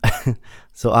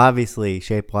 so obviously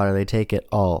Shape Water, they take it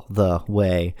all the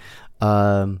way.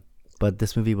 But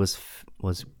this movie was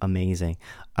amazing.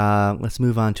 Let's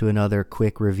move on to another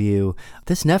quick review.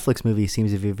 This Netflix movie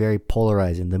seems to be very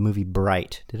polarizing. The movie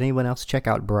Bright. Did anyone else check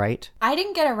out Bright? I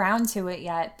didn't get around to it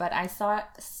yet, but I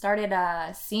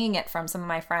started seeing it from some of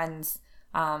my friends.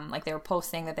 Like they were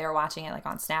posting that they were watching it like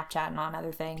on Snapchat and on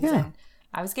other things. Yeah. And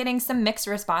I was getting some mixed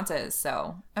responses.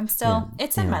 So I'm still,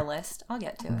 it's in my list. I'll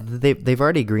get to it. They've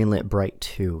already greenlit Bright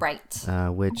 2. Right.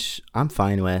 Which I'm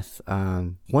fine with.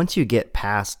 Once you get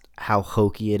past how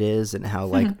hokey it is and how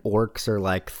like orcs are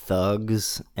like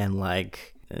thugs and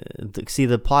like see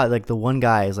the plot, like the one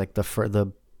guy is like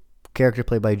the character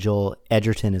played by Joel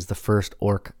Edgerton is the first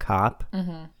orc cop.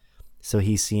 So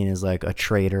he's seen as like a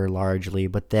traitor largely,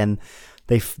 but then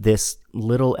this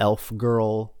little elf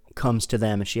girl comes to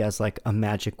them and she has like a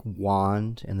magic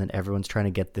wand, and then everyone's trying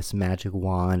to get this magic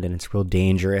wand, and it's real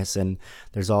dangerous, and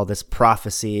there's all this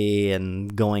prophecy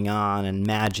and going on and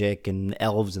magic and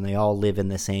elves, and they all live in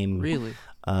the same Really?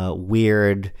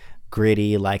 Weird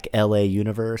gritty like LA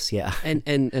universe. Yeah.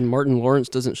 And Martin Lawrence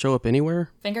doesn't show up anywhere.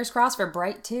 Fingers crossed for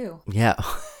Bright too. Yeah.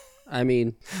 I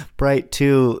mean, Bright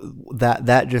 2,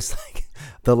 that just like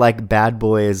the like Bad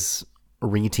Boys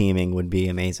reteaming would be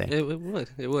amazing.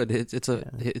 it would.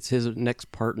 It's his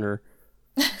next partner,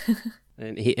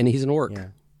 and he's an orc.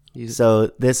 Yeah. So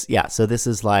this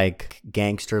is like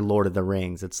gangster Lord of the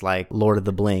Rings. It's like Lord of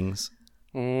the Blings,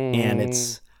 and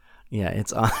it's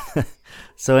on.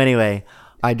 So anyway,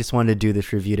 I just wanted to do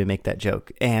this review to make that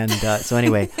joke. And so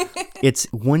anyway, it's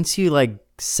once you like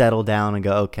settle down and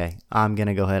go, okay, I'm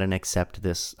gonna go ahead and accept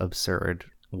this absurd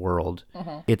world.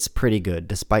 It's pretty good,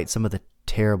 despite some of the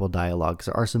terrible dialogue.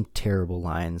 There are some terrible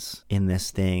lines in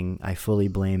this thing. I fully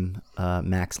blame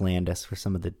Max Landis for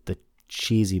some of the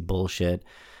cheesy bullshit,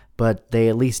 but they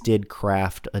at least did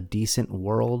craft a decent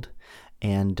world,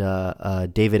 and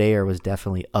David Ayer was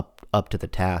definitely up to the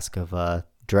task of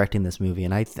directing this movie,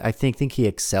 and I think he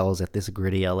excels at this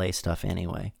gritty LA stuff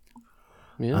anyway.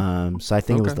 Yeah. So I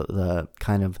think it was the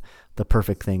kind of the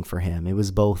perfect thing for him. It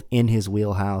was both in his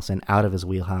wheelhouse and out of his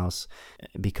wheelhouse,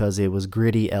 because it was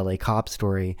gritty LA cop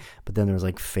story, but then there was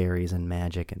like fairies and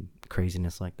magic and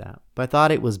craziness like that. But I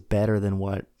thought it was better than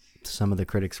what some of the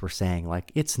critics were saying.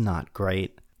 Like, it's not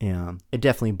great. Yeah, it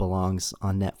definitely belongs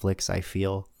on Netflix, I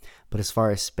feel. But as far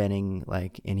as spending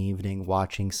like an evening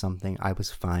watching something, I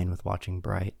was fine with watching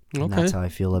Bright. And that's how I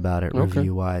feel about it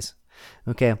review-wise.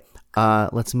 Okay,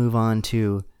 let's move on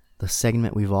to the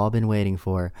segment we've all been waiting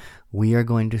for. We are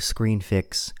going to screen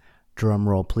fix. Drum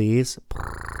roll, please.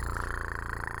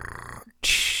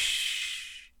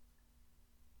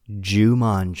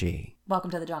 Jumanji.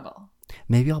 Welcome to the jungle.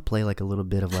 Maybe I'll play like a little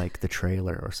bit of like the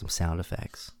trailer or some sound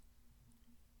effects.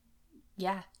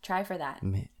 Yeah, try for that.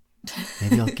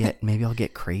 Maybe I'll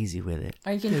get crazy with it.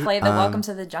 Or you can play the Welcome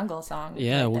to the Jungle song.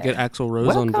 Yeah, right we'll there. get Axl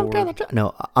Rose on board.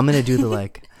 No, I'm gonna do the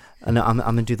like. No, I'm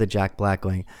gonna do the Jack Black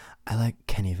going. I like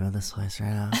Kenny for this place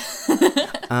right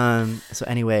now. So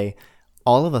anyway,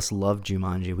 all of us loved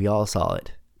Jumanji. We all saw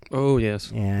it, Oh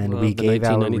yes, and Love we the gave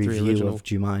our 1993 review original. of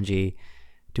Jumanji.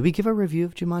 Did we give a review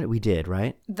of Jumanji? We did,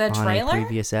 right? The On trailer? a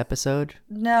previous episode.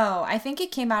 No, I think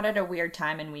it came out at a weird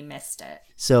time and we missed it.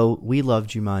 So we love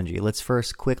Jumanji. Let's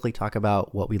first quickly talk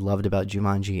about what we loved about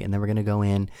Jumanji, and then we're going to go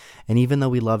in. And even though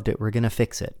we loved it, we're going to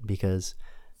fix it, because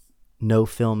no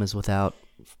film is without,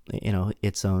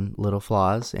 its own little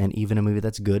flaws. And even a movie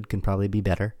that's good can probably be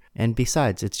better. And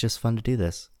besides, it's just fun to do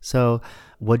this. So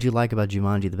what'd you like about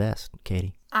Jumanji the best,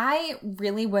 Katie? I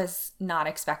really was not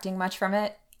expecting much from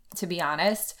it, to be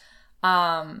honest.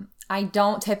 I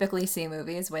don't typically see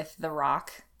movies with The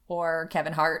Rock or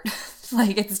Kevin Hart.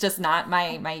 Like, it's just not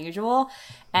my usual.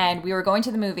 And we were going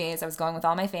to the movies. I was going with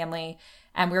all my family,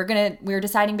 and we were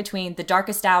deciding between The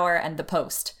Darkest Hour and The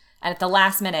Post. And at the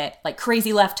last minute, like,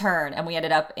 crazy left turn, and we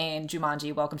ended up in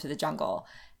Jumanji: Welcome to the Jungle.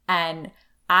 And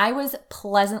I was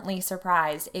pleasantly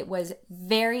surprised. It was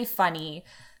very funny.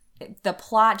 The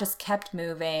plot just kept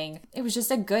moving. It was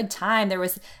just a good time. There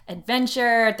was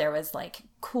adventure. There was like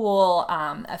cool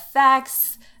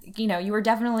effects. You know, you were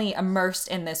definitely immersed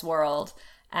in this world,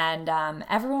 and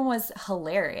everyone was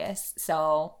hilarious.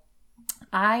 So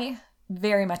I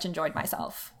very much enjoyed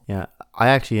myself. Yeah, I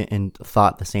actually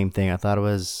thought the same thing. I thought it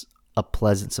was a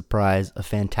pleasant surprise, a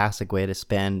fantastic way to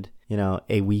spend, you know,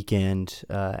 a weekend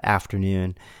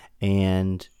afternoon.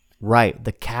 And right,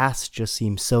 the cast just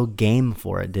seemed so game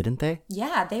for it, didn't they?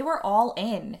 Yeah, they were all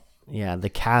in. Yeah, the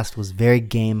cast was very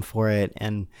game for it,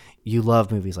 and you love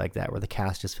movies like that where the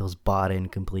cast just feels bought in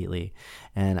completely.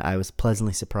 And I was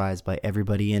pleasantly surprised by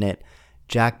everybody in it.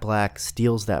 Jack Black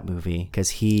steals that movie because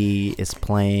he is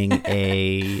playing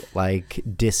a like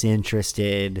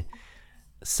disinterested,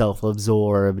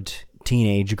 self-absorbed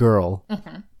teenage girl,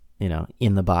 you know,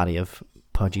 in the body of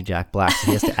pudgy Jack Black. So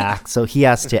he has to act. So he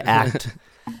has to act.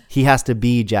 He has to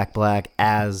be Jack Black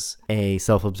as a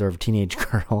self-absorbed teenage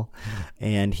girl,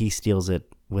 and he steals it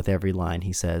with every line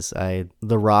he says.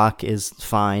 The Rock is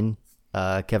fine.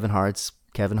 Kevin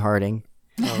Harding.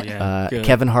 Oh yeah, good,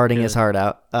 Kevin Harding good. is hard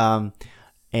out.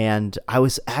 And I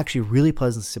was actually really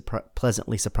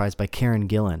pleasantly surprised by Karen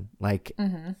Gillan. Like,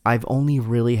 I've only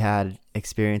really had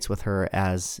experience with her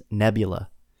as Nebula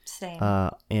Same.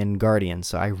 in Guardians,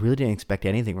 so I really didn't expect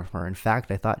anything from her. In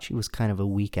fact, I thought she was kind of a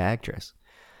weak actress.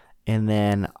 And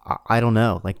then, I don't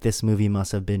know, like this movie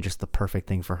must have been just the perfect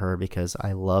thing for her because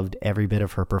I loved every bit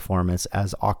of her performance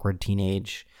as awkward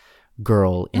teenage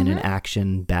girl in an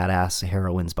action badass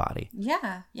heroine's body.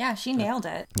 Yeah, she nailed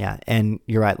it. Yeah, and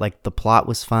you're right, like the plot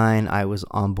was fine. I was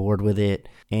on board with it,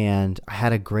 and I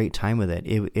had a great time with it.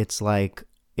 It's like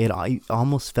it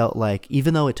almost felt like,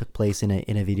 even though it took place in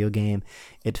a video game,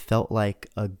 it felt like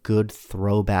a good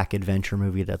throwback adventure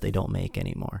movie that they don't make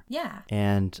anymore. Yeah.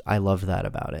 And I loved that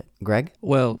about it. Greg?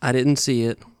 Well, I didn't see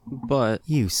it, but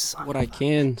You son what of I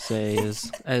can say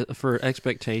is, for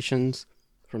expectations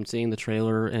from seeing the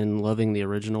trailer and loving the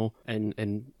original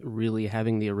and really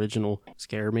having the original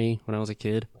scare me when I was a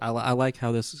kid, I like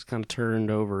how this is kind of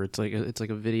turned over. It's like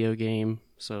a video game.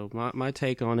 So my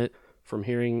take on it, from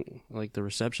hearing like the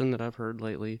reception that I've heard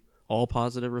lately, all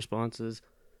positive responses,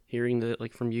 hearing that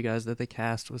like from you guys that the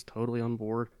cast was totally on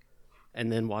board, and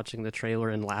then watching the trailer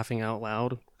and laughing out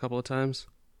loud a couple of times.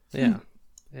 Yeah.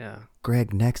 Yeah.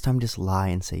 Greg, next time just lie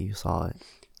and say you saw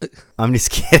it. I'm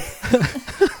just kidding.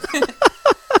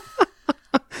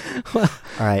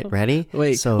 All right, ready?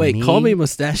 Wait, So call me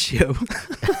Mustachio.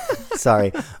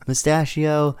 Sorry.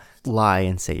 Mustachio, lie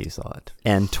and say you saw it.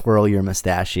 And twirl your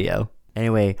mustachio.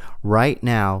 Anyway, right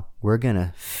now, we're going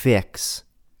to fix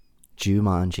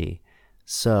Jumanji.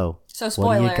 So So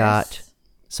what do you spoilers. got?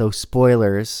 So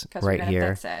spoilers 'Cause we're right gonna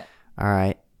here. fix it. All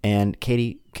right. And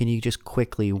Katie, can you just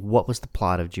quickly, what was the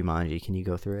plot of Jumanji? Can you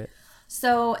go through it?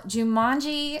 So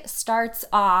Jumanji starts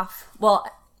off, well,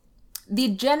 the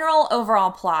general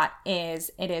overall plot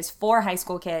is it is 4 high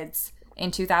school kids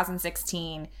in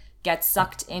 2016 get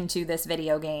sucked into this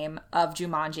video game of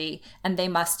Jumanji, and they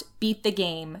must beat the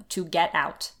game to get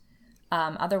out.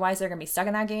 Otherwise, they're going to be stuck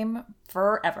in that game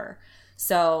forever.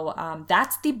 So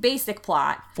that's the basic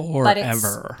plot. But it's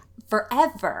Forever.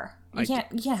 forever. You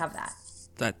can't have that.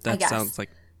 That guess. sounds like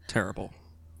terrible.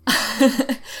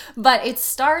 But it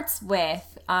starts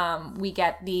with we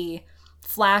get the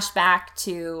flashback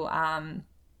to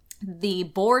the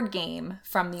board game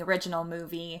from the original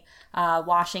movie,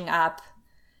 washing up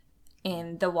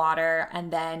in the water,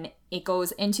 and then it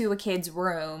goes into a kid's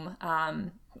room.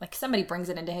 Like somebody brings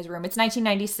it into his room. It's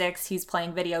 1996. He's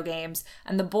playing video games,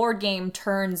 and the board game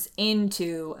turns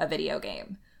into a video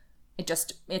game.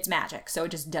 It's magic, so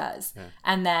it just does. Yeah.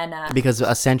 And then Because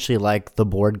essentially, like, the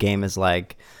board game is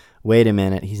like, wait a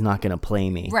minute, he's not going to play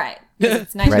me. right.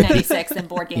 It's 1996 and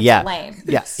board games are lame.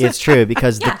 Yeah, it's true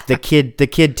because the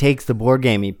kid takes the board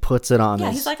game, he puts it on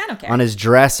he's like, I don't care. on his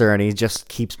dresser, and he just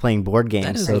keeps playing board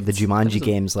games. is So a- the Jumanji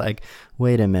game's like,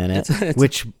 wait a minute, It's-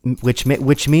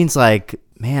 which means like,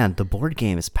 man, the board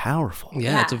game is powerful.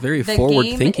 Yeah, it's a very the forward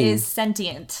game thinking. is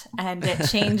sentient, and it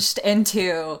changed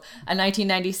into a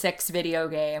 1996 video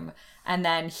game. And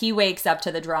then he wakes up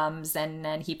to the drums, and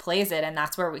then he plays it, and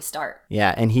that's where we start.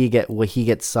 Yeah, and he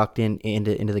gets sucked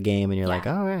into the game, and you're like,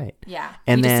 all right. Yeah,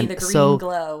 And we then just see the green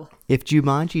glow. if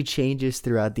Jumanji changes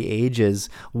throughout the ages,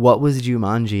 what was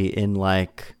Jumanji in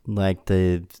like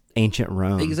the ancient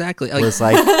Rome? Exactly. It was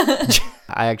like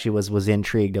I actually was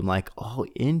intrigued. I'm like, oh,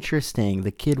 interesting.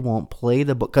 The kid won't play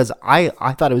the book because I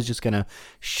thought it was just gonna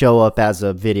show up as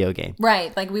a video game.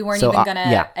 Right, like we weren't So, even gonna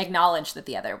yeah. acknowledge that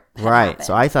the other had Right. happened.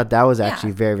 So I thought that was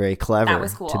actually very, very clever. That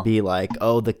was cool. To be like,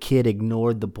 oh, the kid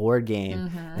ignored the board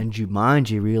game, and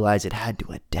Jumanji realized it had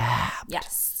to adapt.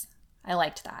 Yes. I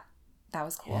liked that. That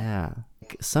was cool. Yeah.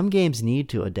 Some games need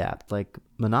to adapt. Like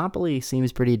Monopoly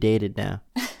seems pretty dated now.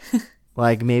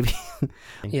 Like maybe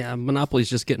Yeah, Monopoly's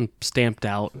just getting stamped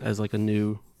out as like a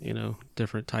new,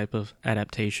 different type of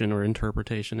adaptation or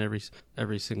interpretation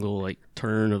every single like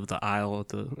turn of the aisle at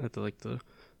the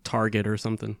Target or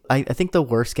something. I think the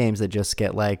worst games that just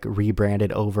get like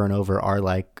rebranded over and over are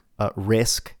like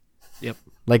Risk. Yep.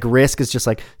 Like Risk is just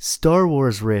like Star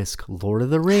Wars Risk, Lord of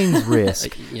the Rings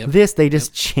Risk. Yep. They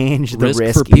just change the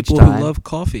Risk for people each time. who love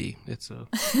coffee. It's a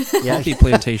Yeah. coffee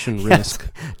plantation Risk.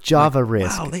 Java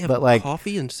Risk. Wow, they have but like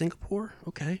coffee in Singapore?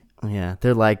 Okay. yeah,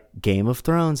 they're like Game of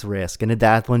Thrones Risk, and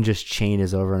that one just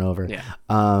changes over and over. Yeah.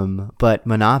 But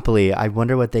Monopoly, I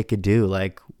wonder what they could do,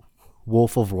 like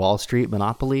Wolf of Wall Street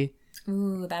Monopoly,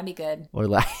 Ooh, that'd be good. or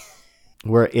like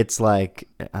where it's like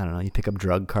I don't know, you pick up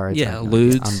drug cards. Yeah, I don't know.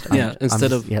 loods.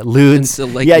 Instead of lewds. instead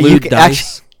of, like, yeah, you lewd can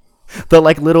dice. the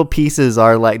like little pieces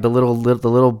are like the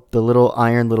little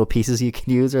iron little pieces you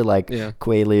can use are like Yeah.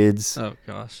 Quaaludes, Oh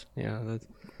gosh. Yeah. That's,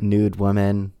 nude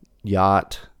woman,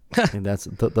 yacht. And those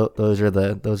are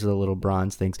the little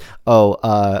bronze things.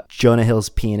 Oh, Jonah Hill's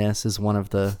penis is one of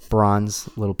the bronze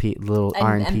little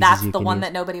iron pieces. And that's you the can one use.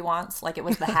 that nobody wants. Like it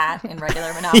was the hat in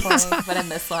regular Monopoly, but in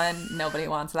this one, nobody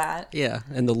wants that. yeah.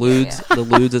 And the lewds, the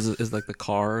lewds is like the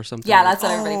car or something. Yeah, that's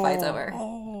what everybody fights over.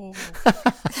 Oh.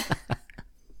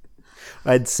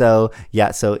 Right. So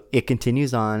yeah. So it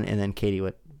continues on, and then Katie,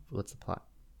 what's the plot?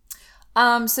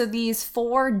 So these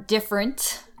 4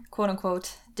 different, quote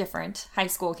unquote, different high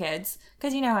school kids,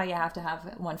 because you know how you have to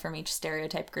have one from each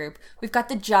stereotype group. We've got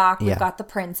the jock, we've got the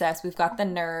princess, we've got the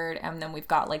nerd, and then we've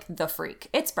got like the freak.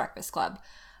 It's Breakfast Club.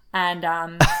 And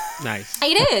Nice.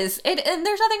 it is. And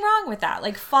there's nothing wrong with that.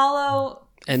 Like follow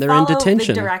And they're in follow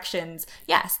detention. the directions.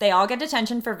 Yes, they all get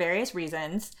detention for various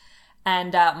reasons.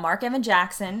 And Mark Evan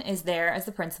Jackson is there as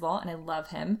the principal, and I love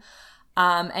him.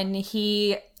 And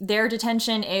their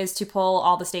detention is to pull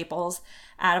all the staples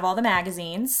out of all the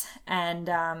magazines, and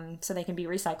so they can be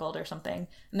recycled or something.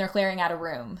 And they're clearing out a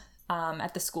room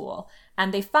at the school,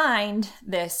 and they find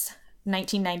this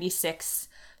 1996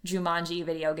 Jumanji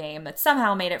video game that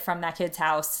somehow made it from that kid's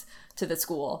house to the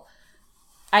school.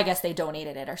 I guess they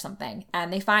donated it or something,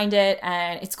 and they find it,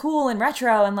 and it's cool and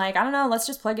retro, and like, I don't know, let's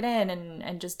just plug it in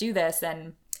and just do this.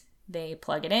 And they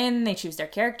plug it in, they choose their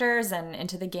characters, and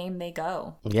into the game they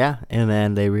go. Yeah, and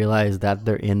then they realize that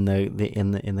they're in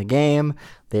the game.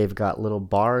 They've got little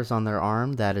bars on their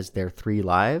arm. That is their 3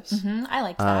 lives. I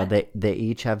like that. They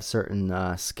each have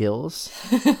certain skills.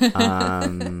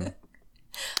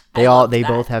 They that.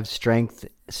 both have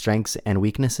strengths and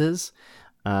weaknesses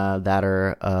that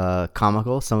are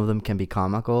comical. Some of them can be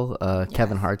comical.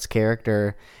 Kevin Hart's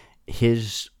character,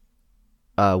 his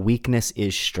weakness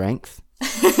is strength.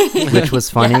 Which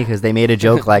was funny because they made a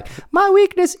joke like, my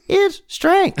weakness is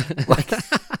strength. Like,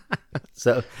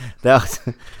 so that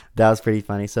was pretty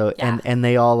funny. So and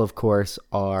they all of course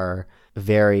are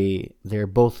they're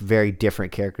both very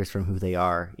different characters from who they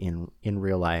are in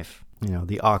real life. You know,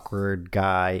 the awkward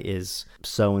guy is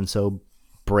so and so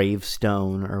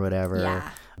Bravestone or whatever. Yeah.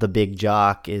 The big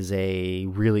jock is a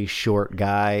really short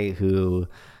guy who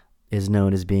is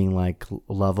known as being like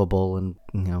lovable and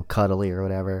cuddly or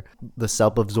whatever. The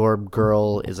self-absorbed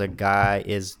girl is a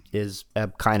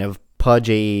kind of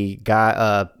pudgy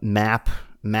guy,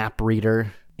 map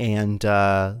reader, and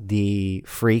the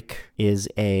freak is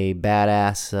a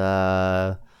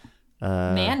badass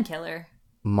Man killer.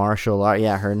 martial art.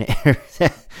 Yeah, her name.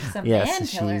 Man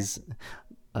Yes, killer. she's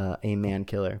a man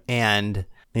killer, and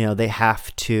they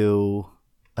have to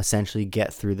essentially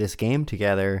get through this game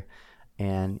together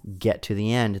and get to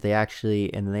the end. They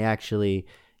actually,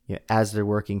 as they're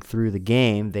working through the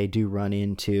game, they do run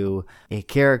into a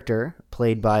character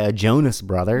played by a Jonas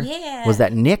brother. Yeah. Was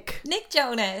that Nick? Nick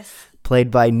Jonas. Played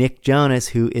by Nick Jonas,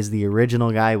 who is the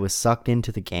original guy who was sucked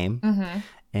into the game. Mm-hmm.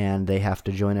 And they have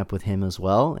to join up with him as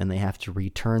well. And they have to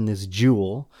return this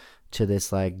jewel to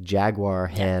this like jaguar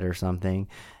head or something.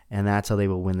 And that's how they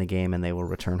will win the game and they will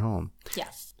return home.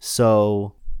 Yes.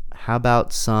 So how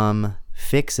about some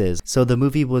fixes? So the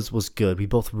movie was good. We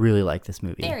both really like this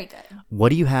movie. Very good. What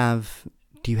do you have?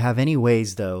 Do you have any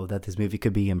ways though that this movie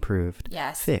could be improved?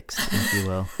 Yes. Fixed, if you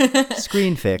will.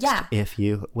 Screen fixed, Yeah. if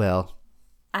you will.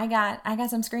 I got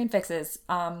some screen fixes.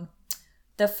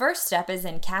 The first step is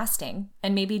in casting,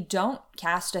 and maybe don't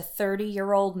cast a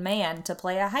 30-year-old man to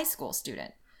play a high school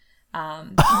student.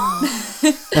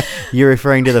 You're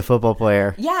referring to the football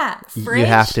player. Yeah, You Fridge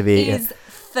have to be. is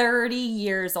 30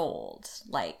 years old.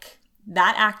 Like,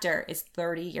 that actor is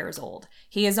 30 years old.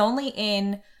 He is only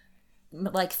in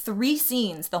like 3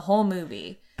 scenes the whole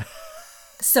movie.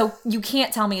 So you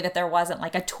can't tell me that there wasn't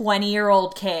like a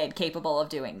 20-year-old kid capable of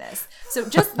doing this. So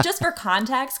just for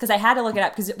context, because I had to look it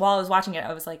up, because while I was watching it,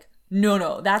 I was like,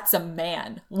 no, that's a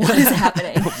man. What is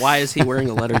happening? Why is he wearing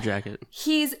a leather jacket?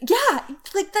 His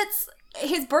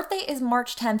birthday is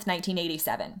March 10th,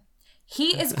 1987.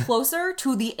 He is closer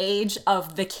to the age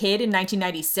of the kid in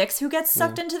 1996 who gets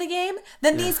sucked into the game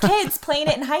than these kids playing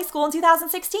it in high school in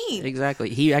 2016. Exactly.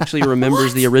 He actually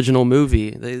remembers the original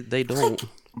movie. They don't. Like,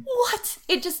 what?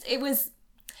 It was,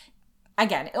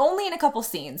 again, only in a couple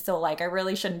scenes, so like I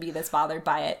really shouldn't be this bothered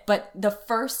by it. But the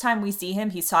first time we see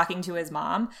him, he's talking to his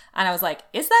mom, and I was like,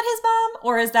 is that his mom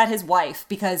or is that his wife?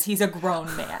 Because he's a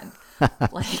grown man.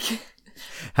 Like,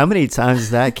 How many times has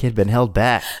that kid been held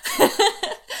back?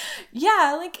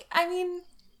 yeah, like, I mean,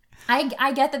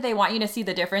 I get that they want you to see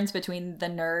the difference between the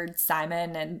nerd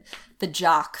Simon and the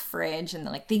jock Fridge, and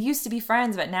like they used to be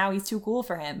friends, but now he's too cool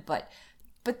for him. But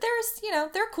there's,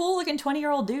 they're cool looking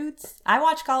 20-year-old dudes. I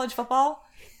watch college football.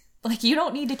 Like, you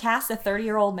don't need to cast a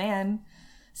 30-year-old man.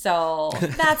 So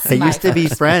that's They my used to be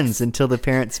first. friends until the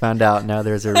parents found out. Now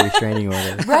there's a restraining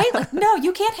order. Right? Like, no,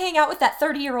 you can't hang out with that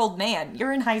 30-year-old man.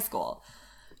 You're in high school.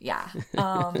 Yeah.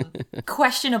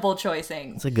 Questionable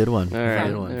choicing It's a good one. All right.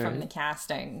 Good one. from the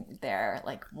casting there.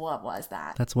 Like, what was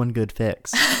that? That's one good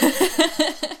fix.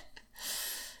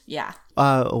 Yeah.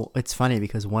 It's funny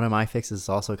because one of my fixes is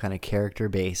also kind of character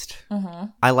based.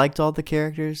 I liked all the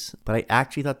characters, but I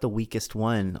actually thought the weakest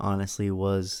one, honestly,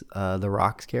 was The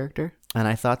Rock's character. And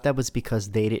I thought that was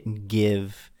because they didn't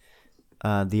give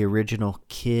the original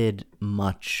kid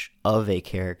much of a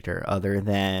character other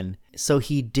than... So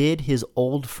he did his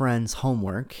old friend's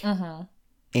homework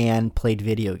and played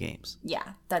video games.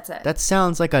 Yeah, that's it. That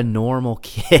sounds like a normal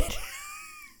kid.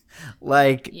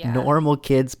 Yeah. Normal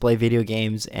kids play video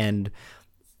games and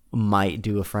might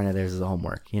do a friend of theirs'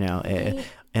 homework,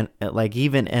 and like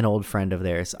even an old friend of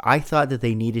theirs. I thought that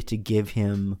they needed to give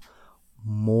him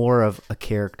more of a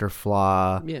character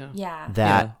flaw. Yeah. Yeah.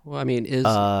 That Yeah. Well, I mean,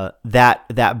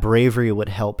 that bravery would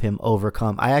help him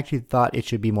overcome. I actually thought it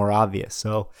should be more obvious.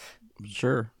 So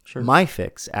sure. my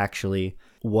fix actually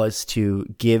was to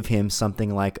give him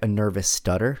something like a nervous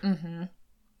stutter.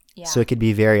 Yeah. So it could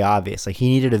be very obvious. Like he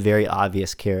needed a very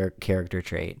obvious character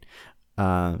trait.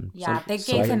 Yeah, they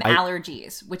gave him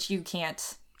allergies, which you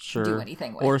can't do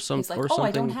anything with. Or He's like, or oh, something.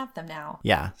 I don't have them now.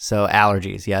 Yeah, so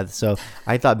allergies. Yeah, so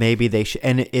I thought maybe they should,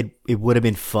 and it would have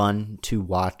been fun to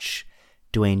watch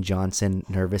Dwayne Johnson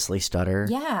nervously stutter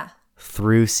Yeah,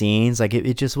 through scenes. Like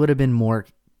it just would have been more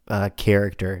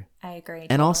character. I agree. And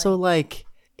totally. also like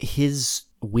his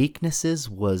weakness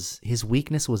was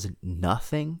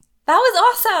nothing. That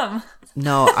was awesome.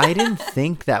 No, I didn't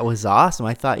think that was awesome.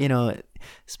 I thought, it's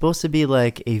supposed to be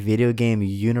like a video game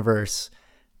universe.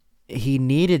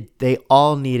 They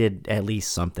all needed at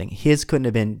least something. His couldn't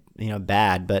have been,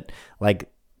 bad, but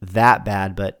like that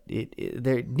bad, but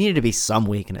there needed to be some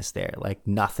weakness there, like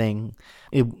nothing.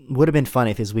 It would have been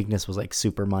funny if his weakness was like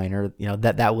super minor,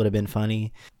 that would have been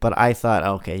funny. But I thought,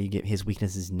 okay, you get his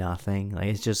weakness is nothing. Like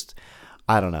it's just,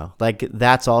 I don't know. Like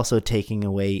that's also taking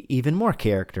away even more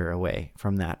character away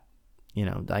from that.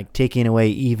 Like taking away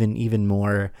even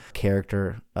more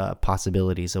character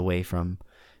possibilities away from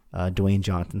Dwayne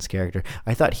Johnson's character.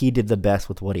 I thought he did the best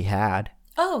with what he had,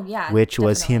 Oh yeah, which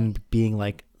was definitely. him being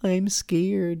like, I'm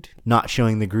scared. Not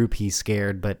showing the group he's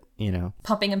scared, but,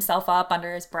 pumping himself up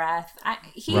under his breath.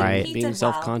 Right. He Being did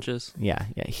self-conscious. yeah.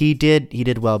 He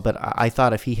did well, but I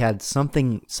thought if he had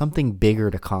something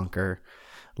bigger to conquer,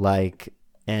 like,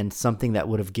 and something that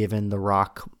would have given The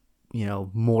Rock,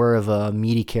 more of a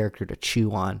meaty character to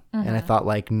chew on. And I thought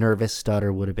like nervous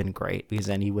stutter would have been great because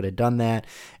then he would have done that.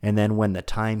 And then when the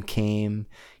time came,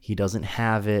 he doesn't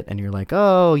have it. And you're like,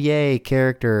 oh, yay,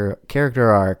 character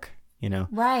arc, Well.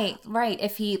 Right.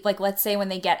 If he, like, let's say when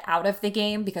they get out of the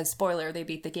game, because spoiler, they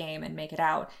beat the game and make it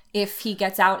out. If he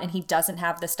gets out and he doesn't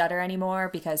have the stutter anymore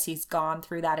because he's gone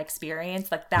through that experience,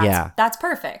 like that's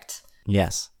perfect.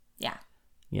 Yes. Yeah.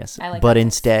 Yes. I like But that.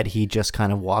 instead, he just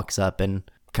kind of walks up and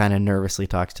kind of nervously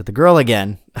talks to the girl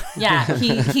again. Yeah,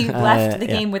 he left the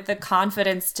game with the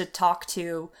confidence to talk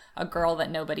to a girl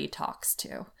that nobody talks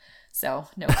to. So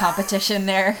no competition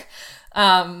there.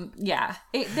 Yeah,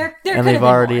 there And they've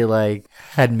already like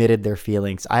admitted their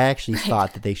feelings. I actually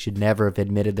thought that they should never have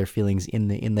admitted their feelings in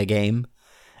the game,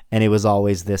 and it was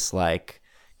always this like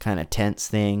kind of tense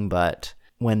thing. But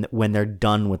when they're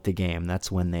done with the game,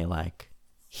 that's when they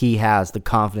he has the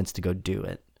confidence to go do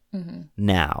it.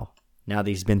 Now that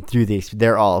he's been through this,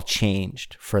 they're all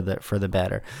changed for the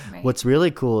better. Right. What's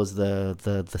really cool is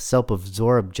the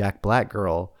self-absorbed Jack Black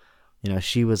girl.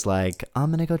 She was like, I'm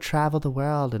gonna go travel the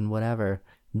world and whatever.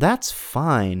 that's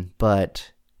fine,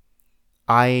 but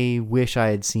I wish I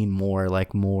had seen more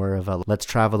of a let's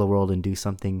travel the world and do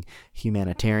something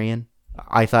humanitarian.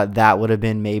 I thought that would have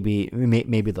been maybe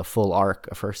the full arc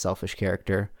of her selfish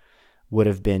character would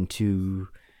have been to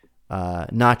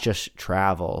not just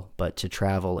travel, but to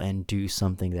travel and do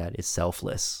something that is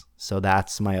selfless. So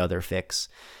that's my other fix,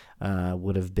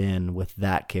 would have been with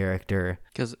that character.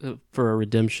 Because for a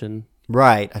redemption.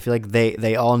 Right. I feel like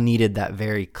they all needed that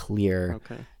very clear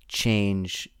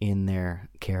change in their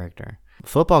character.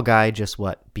 Football guy just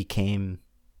became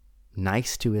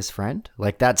nice to his friend?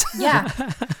 Like that's Yeah.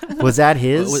 Was that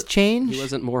his change? He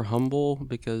wasn't more humble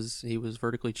because he was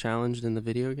vertically challenged in the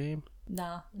video game?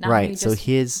 No. Right. He So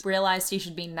just realized he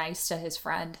should be nice to his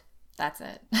friend. That's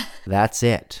it. That's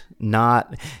it.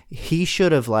 He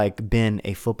should have been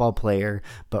a football player,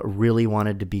 but really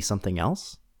wanted to be something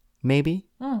else, maybe.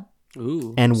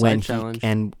 Ooh.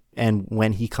 And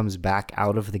when he comes back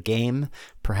out of the game,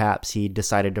 perhaps he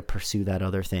decided to pursue that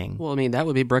other thing. Well, I mean, that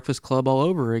would be Breakfast Club all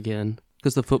over again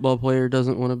because the football player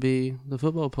doesn't want to be the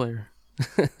football player.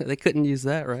 They couldn't use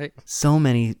that, right? So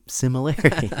many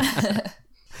similarities.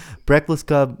 Breakfast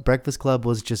Club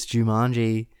was just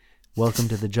Jumanji, Welcome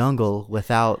to the Jungle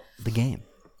without the game.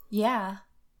 Yeah.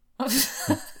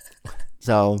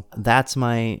 So that's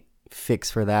my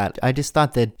fix for that. I just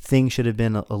thought that things should have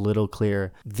been a little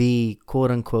clearer. The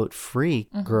quote-unquote freak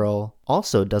girl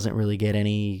also doesn't really get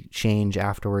any change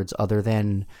afterwards other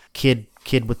than kid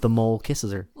with the mole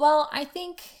kisses her. Well, I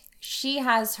think she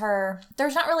has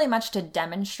there's not really much to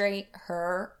demonstrate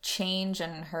her change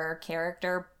and her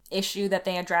character issue that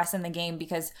they address in the game,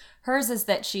 because hers is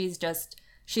that she's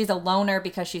a loner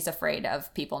because she's afraid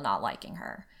of people not liking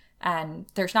her. And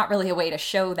there's not really a way to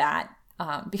show that.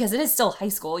 Because it is still high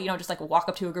school. You don't just walk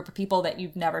up to a group of people that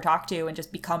you've never talked to and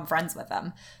just become friends with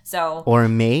them. So, or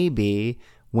maybe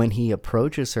when he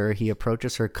approaches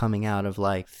her coming out of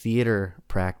theater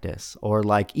practice or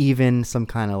even some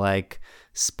kind of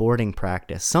sporting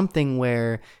practice, something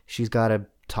where she's got to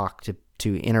talk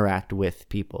to interact with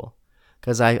people.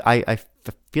 Because I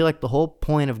feel like the whole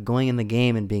point of going in the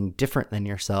game and being different than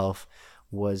yourself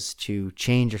was to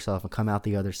change yourself and come out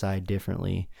the other side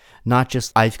differently. Not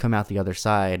just I've come out the other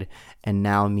side and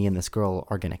now me and this girl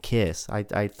are going to kiss.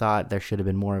 I thought there should have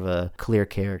been more of a clear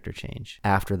character change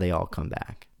after they all come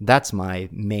back. That's my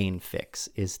main fix,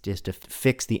 is just to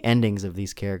fix the endings of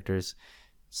these characters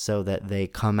so that they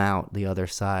come out the other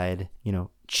side,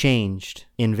 changed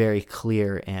in very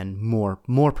clear and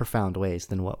more profound ways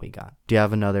than what we got. Do you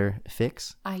have another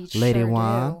fix? I Lady sure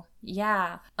Juan? do.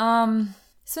 Yeah.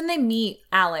 So when they meet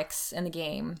Alex in the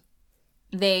game,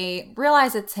 they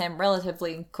realize it's him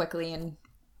relatively quickly. And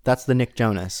that's the Nick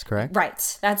Jonas, correct?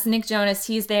 Right. That's Nick Jonas.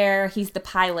 He's there. He's the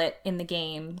pilot in the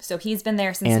game. So he's been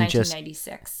there since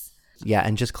 1996.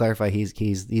 And just clarify, he's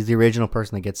the original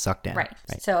person that gets sucked in. Right.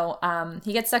 So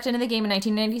he gets sucked into the game in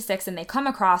 1996, and they come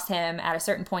across him at a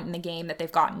certain point in the game that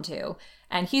they've gotten to.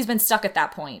 And he's been stuck at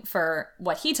that point for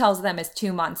what he tells them is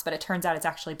 2 months, but it turns out it's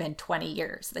actually been 20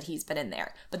 years that he's been in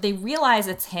there. But they realize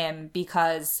it's him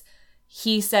because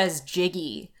he says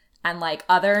jiggy and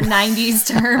other 90s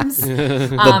terms.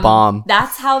 The bomb.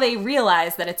 That's how they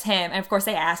realize that it's him. And of course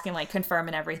they ask him, confirm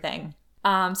and everything.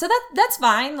 So that's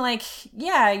fine.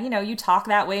 You talk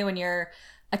that way when you're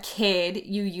a kid.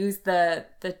 You use the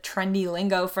trendy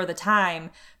lingo for the time.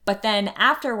 But then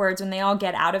afterwards, when they all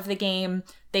get out of the game,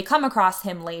 they come across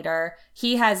him later.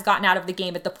 He has gotten out of the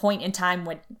game at the point in time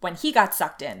when he got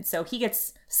sucked in. So he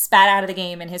gets spat out of the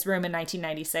game in his room in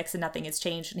 1996 and nothing has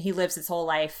changed. And he lives his whole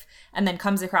life and then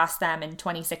comes across them in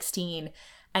 2016.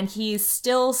 And he's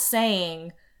still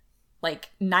saying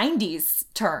 90s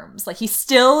terms. He's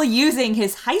still using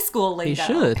his high school lingo. He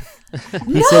should.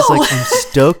 He says I'm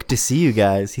stoked to see you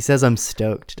guys. He says I'm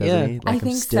stoked, doesn't he? I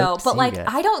think so. But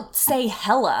I don't say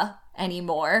hella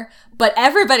anymore. But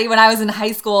everybody when I was in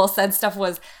high school said stuff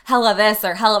was hella this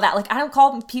or hella that. I don't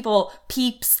call people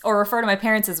peeps or refer to my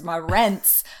parents as my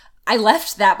rents. I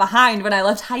left that behind when I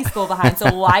left high school behind.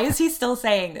 So why is he still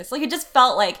saying this? It just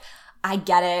felt I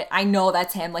get it. I know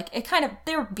that's him.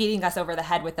 They were beating us over the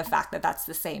head with the fact that that's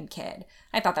the same kid.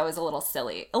 I thought that was a little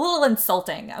silly, a little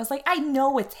insulting. I was I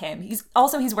know it's him. He's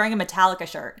wearing a Metallica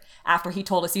shirt after he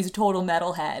told us he's a total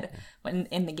metalhead when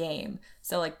in the game.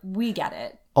 So we get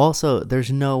it. Also,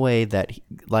 there's no way that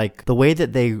the way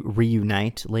that they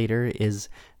reunite later is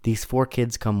these 4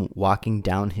 kids come walking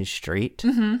down his street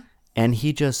and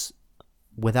he just,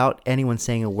 without anyone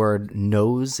saying a word,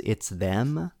 knows it's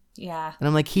them. Yeah. And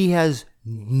I'm he has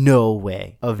no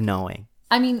way of knowing.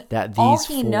 I mean, that all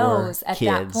he knows at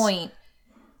that point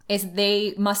is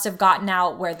they must have gotten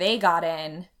out where they got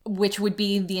in which would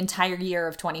be the entire year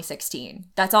of 2016.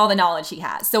 That's all the knowledge he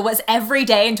has. So was every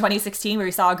day in 2016 where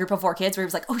he saw a group of 4 kids where he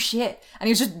was like, oh shit. And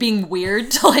he was just being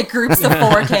weird to like groups of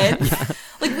 4 kids.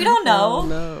 Like, we don't know. Oh,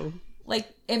 no.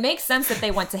 Like, it makes sense that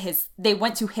they went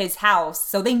to his house,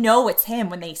 so they know it's him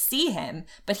when they see him,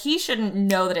 but he shouldn't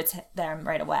know that it's them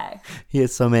right away. He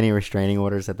has so many restraining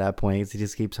orders at that point. He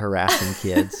just keeps harassing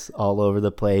kids all over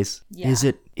the place. Yeah. Is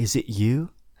it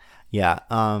you? Yeah.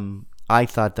 I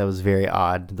thought that was very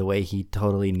odd, the way he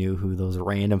totally knew who those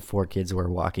random 4 kids were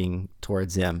walking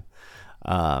towards him.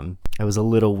 It was a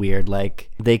little weird. Like,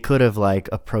 they could have like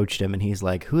approached him and he's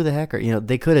like, who the heck are,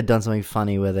 they could have done something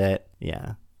funny with it.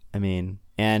 Yeah. I mean,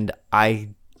 and I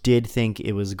did think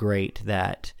it was great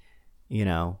that,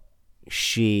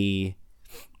 she,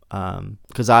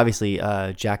 because obviously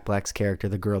Jack Black's character,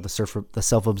 the girl, the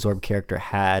self-absorbed character,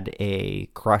 had a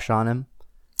crush on him.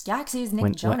 Yeah, because he was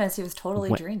Nick Jonas. He was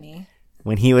totally dreamy.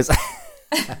 When he was,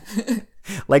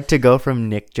 like, to go from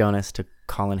Nick Jonas to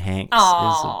Colin Hanks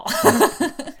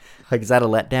is that a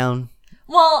letdown?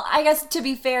 Well, I guess to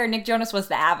be fair, Nick Jonas was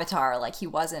the avatar. Like, he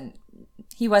wasn't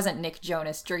Nick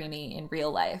Jonas dreamy in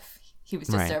real life. He was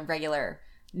just a regular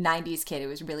 90s kid who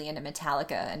was really into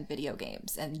Metallica and video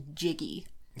games and jiggy.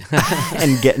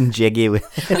 And getting jiggy with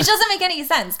Which doesn't make any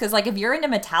sense, because like, if you're into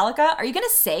Metallica, are you gonna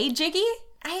say jiggy?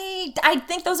 I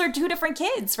think those are 2 different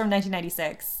kids from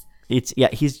 1996.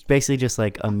 He's basically just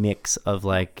like a mix of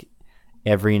like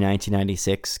every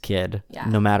 1996 kid,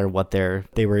 no matter what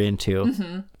they were into.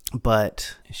 Mm-hmm.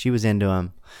 But she was into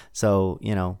him, so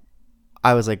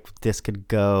I was like, this could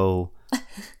go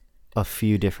a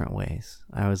few different ways.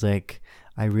 I was like,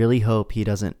 I really hope he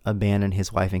doesn't abandon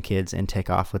his wife and kids and take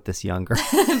off with this young girl.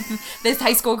 This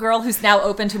high school girl who's now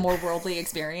open to more worldly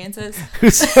experiences.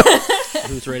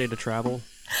 Who's ready to travel.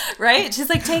 Right? She's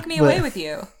like, take me away with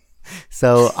you.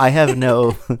 So I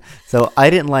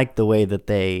didn't like the way that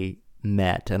they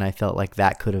met, and I felt like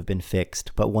that could have been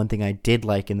fixed. But one thing I did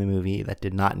like in the movie that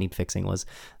did not need fixing was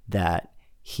that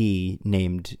he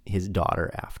named his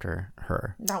daughter after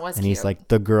her. That was and cute. He's like,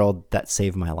 the girl that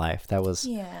saved my life. That was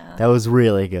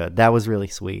really good. That was really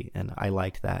sweet, and I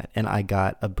liked that. And I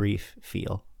got a brief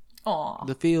feel. Aw.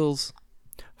 The feels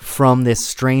from this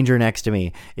stranger next to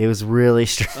me. It was really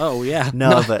strange. Oh yeah.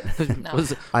 No, but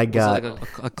I got was it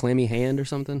like a clammy hand or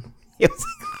something. It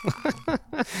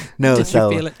was, no, Did you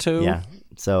feel it too? Yeah.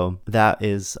 So that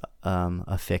is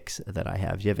a fix that I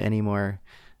have. Do you have any more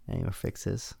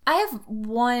fixes? I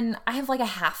have like a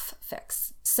half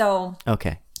fix. So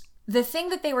okay. The thing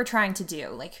that they were trying to do,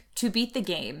 like, to beat the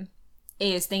game,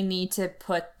 is they need to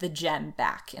put the gem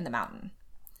back in the mountain.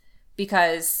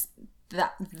 Because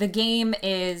the game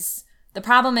is... The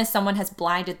problem is someone has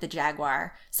blinded the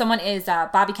Jaguar. Someone is...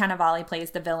 Bobby Cannavale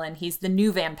plays the villain. He's the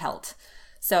new Van Pelt.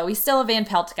 So he's still a Van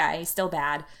Pelt guy. He's still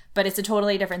bad. But it's a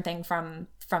totally different thing from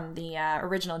the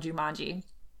original Jumanji.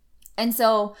 And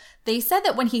so they said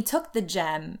that when he took the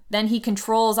gem, then he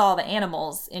controls all the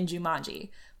animals in Jumanji.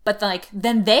 But like,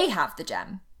 then they have the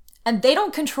gem. And they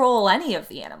don't control any of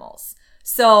the animals.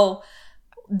 So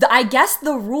I guess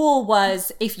the rule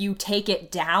was if you take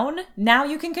it down, now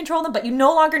you can control them, but you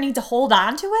no longer need to hold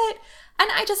on to it. And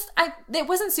it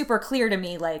wasn't super clear to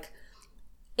me, like,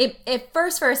 At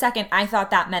first, for a second, I thought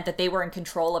that meant that they were in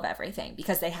control of everything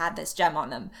because they had this gem on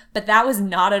them. But that was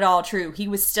not at all true. He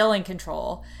was still in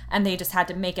control, and they just had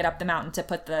to make it up the mountain to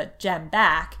put the gem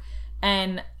back.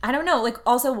 And I don't know, like,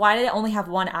 also, why did it only have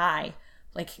one eye?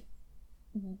 Like,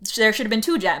 there should have been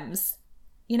 2 gems.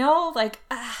 You know? Like,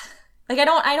 I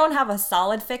don't have a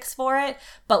solid fix for it,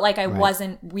 but, like, I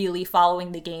wasn't really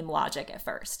following the game logic at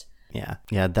first. Yeah.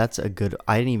 Yeah, that's a good...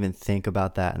 I didn't even think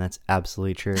about that, and that's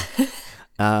absolutely true.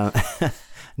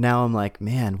 Now I'm like,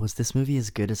 man, was this movie as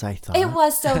good as I thought? It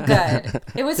was so good.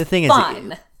 It was the thing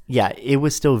fun. It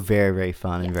was still very, very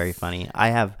fun and very funny. I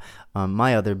have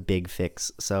my other big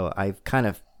fix. So I've kind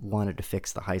of wanted to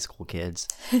fix the high school kids,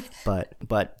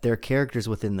 but their characters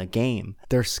within the game,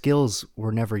 their skills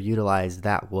were never utilized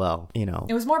that well. You know,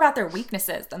 it was more about their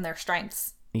weaknesses than their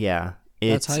strengths. Yeah,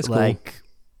 it's high school. Like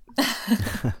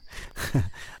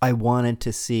I wanted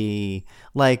to see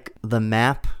like the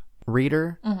map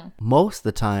reader. Mm-hmm. Most of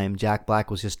the time Jack Black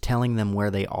was just telling them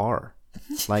where they are.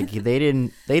 Like they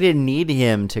didn't need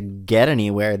him to get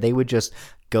anywhere. They would just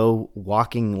go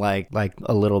walking like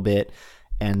a little bit,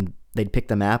 and they'd pick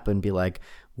the map and be like,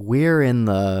 we're in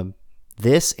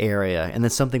this area, and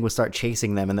then something would start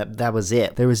chasing them, and that was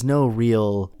it. There was no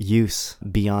real use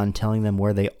beyond telling them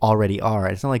where they already are.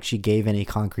 It's not like she gave any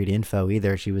concrete info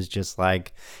either. She was just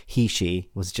like, she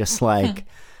was just like,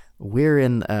 we're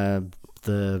in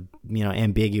the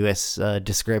ambiguous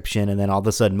description, and then all of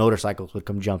a sudden motorcycles would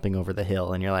come jumping over the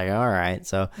hill, and you're like, all right.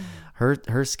 So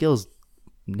her skills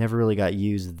never really got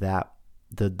used. That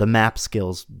the map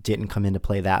skills didn't come into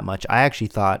play that much. I actually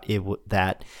thought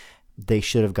that they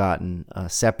should have gotten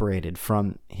separated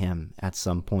from him at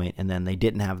some point, and then they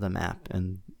didn't have the map,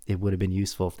 and it would have been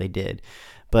useful if they did.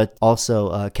 But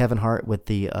also Kevin Hart with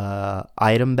the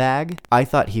item bag. I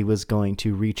thought he was going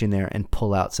to reach in there and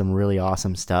pull out some really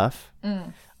awesome stuff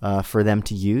for them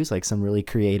to use, like some really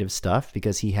creative stuff,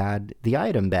 because he had the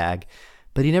item bag.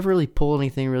 But he never really pulled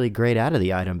anything really great out of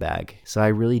the item bag. So I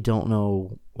really don't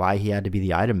know why he had to be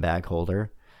the item bag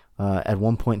holder. At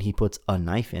one point, he puts a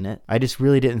knife in it. I just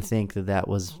really didn't think that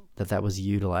was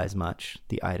utilized much,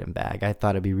 the item bag. I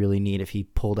thought it'd be really neat if he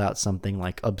pulled out something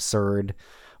like absurd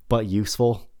but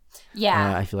useful.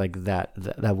 Yeah. I feel like that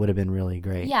would have been really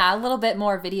great. Yeah, a little bit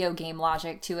more video game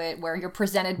logic to it, where you're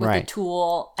presented with a Right.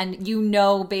 tool and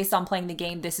based on playing the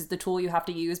game, this is the tool you have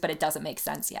to use, but it doesn't make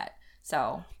sense yet.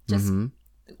 So just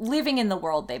living in the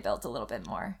world they built a little bit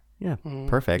more. Yeah,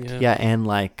 perfect. yeah. Yeah, and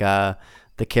like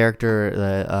the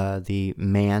character, the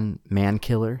man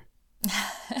killer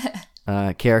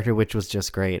character, which was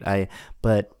just great.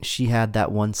 But she had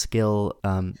that one skill,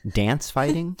 dance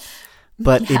fighting.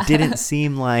 But it didn't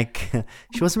seem like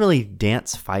she wasn't really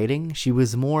dance fighting. She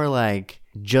was more like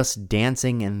just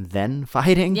dancing and then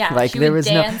fighting. Yeah, like she there would was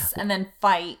dance and then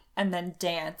fight and then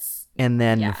dance. and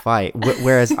then Yeah. fight.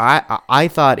 Whereas I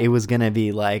thought it was gonna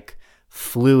be like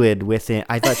fluid with it.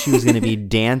 I thought she was gonna be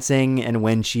dancing, and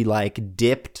when she like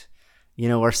dipped,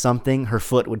 or something, her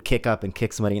foot would kick up and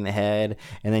kick somebody in the head,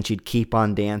 and then she'd keep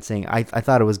on dancing. I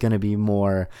thought it was gonna be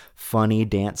more funny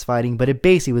dance fighting, but it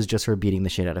basically was just her beating the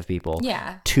shit out of people.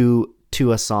 Yeah. To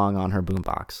a song on her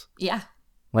boombox. Yeah.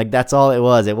 Like that's all it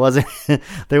was. It wasn't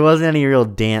there wasn't any real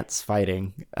dance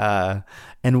fighting. And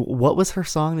what was her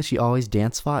song that she always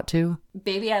dance fought to?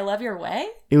 Baby, I Love Your Way?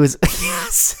 It was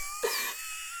yes.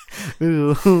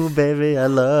 Ooh, baby, I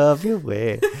love your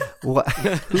way. What?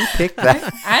 Who picked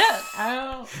that? I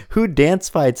don't Who dance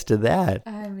fights to that?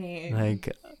 I mean,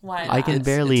 Like why I can not? It's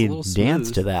barely a little dance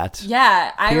smooth. to that.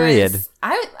 Yeah, Period.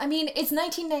 I mean, it's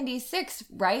 1996,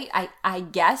 right? I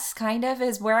guess kind of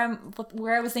is where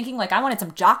I was thinking, like, I wanted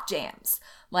some jock jams.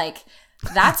 Like,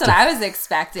 that's what I was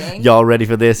expecting. Y'all ready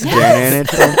for this?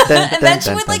 Yes. And then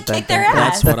she would, like, kick their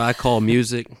ass. That's what I call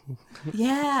music.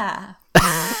 Yeah.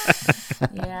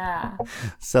 Yeah.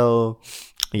 So,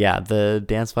 yeah, the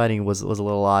dance fighting was a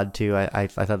little odd too. I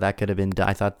thought that could have been.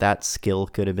 I thought that skill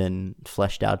could have been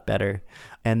fleshed out better.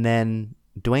 And then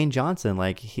Dwayne Johnson,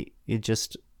 like he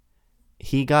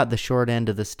got the short end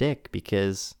of the stick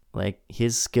because like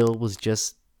his skill was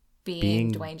just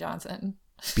Being Dwayne Johnson.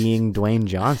 being Dwayne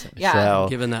Johnson. Yeah. So,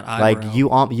 Given that eyebrow. like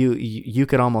you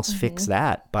could almost fix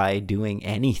that by doing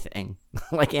anything,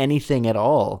 like anything at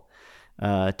all,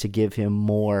 to give him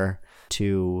more,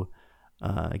 to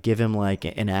give him like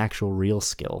an actual real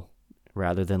skill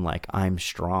rather than like I'm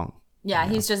strong. Yeah,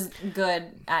 he's just good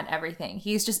at everything.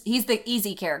 He's the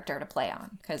easy character to play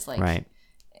on because like Right.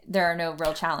 there are no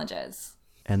real challenges.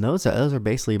 And those are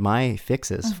basically my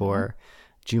fixes for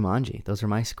Jumanji. Those are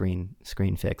my screen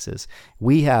fixes.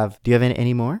 Do you have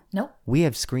any more? Nope. We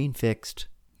have screen fixed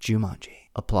Jumanji.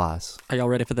 Applause. Are y'all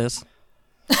ready for this?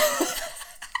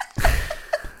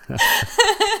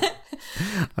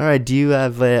 All right. Do you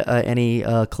have any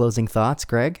closing thoughts,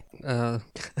 Greg?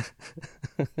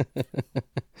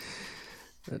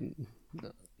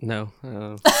 No.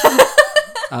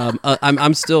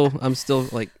 I'm still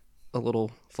like a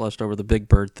little flushed over the Big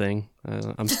Bird thing.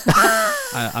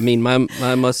 I mean,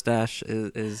 my mustache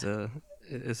is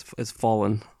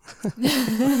fallen.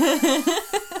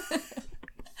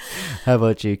 How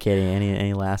about you, Katie?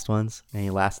 Any last ones? Any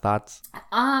last thoughts?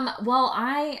 Well,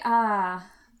 I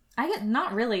get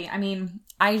not really. I mean,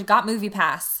 I got Movie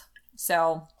Pass,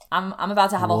 so I'm about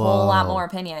to have a whole lot more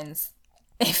opinions.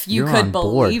 If you You're could on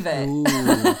board. believe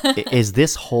it. Is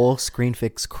this whole Screen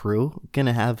Fix crew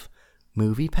gonna have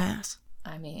Movie Pass?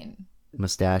 I mean,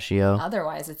 Mustachio.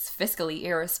 otherwise it's fiscally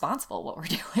irresponsible what we're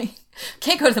doing.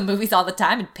 Can't go to the movies all the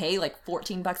time and pay like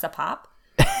 $14 a pop.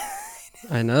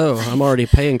 I know. I'm already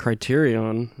paying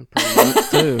Criterion per month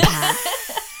too.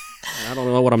 I don't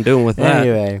know what I'm doing with that.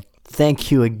 Anyway, thank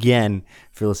you again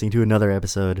for listening to another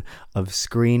episode of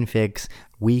Screen Fix.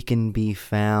 We can be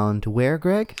found where,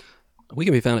 Greg? We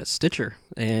can be found at Stitcher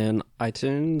and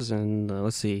iTunes, and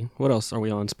let's see, what else are we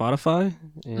on? Spotify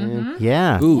and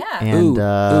Yeah. Ooh, Yeah. And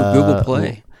Google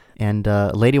Play. And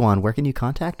Lady Wan, where can you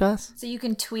contact us? So you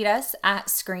can tweet us at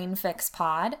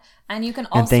ScreenFixPod, and you can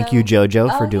also. And thank you,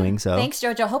 JoJo, for yeah. doing so. Thanks,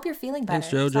 JoJo. Hope you're feeling better.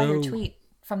 Thanks, Saw your JoJo. tweet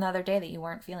from the other day that you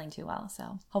weren't feeling too well.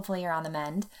 So hopefully you're on the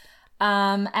mend.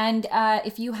 And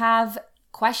if you have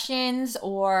questions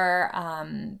or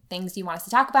things you want us to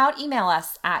talk about, email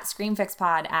us at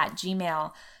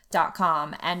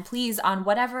screenfixpod@gmail.com. And please, on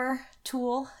whatever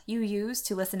tool you use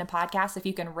to listen to podcasts, if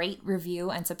you can rate, review,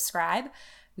 and subscribe,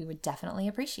 we would definitely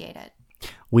appreciate it.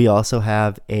 We also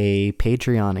have a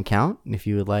Patreon account. If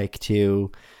you would like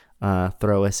to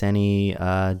throw us any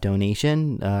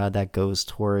donation that goes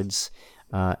towards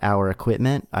our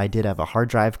equipment. I did have a hard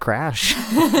drive crash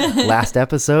last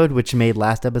episode, which made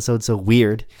last episode so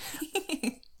weird.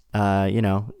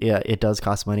 It does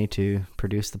cost money to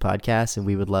produce the podcast, and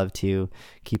we would love to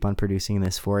keep on producing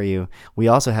this for you. We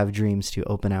also have dreams to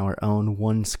open our own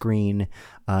one-screen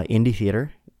indie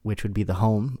theater, which would be the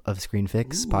home of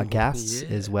ScreenFix podcasts,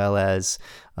 as well as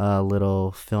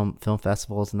little film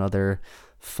festivals and other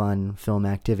fun film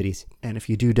activities. And if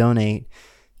you do donate,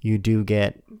 you do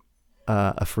get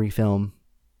a free film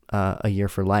a year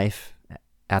for life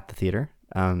at the theater.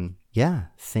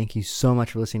 Thank you so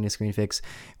much for listening to ScreenFix.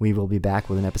 We will be back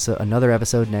with another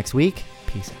episode next week.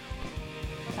 Peace out.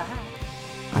 Bye.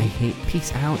 I hate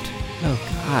peace out. Oh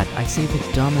God, I say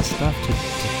the dumbest stuff to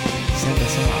send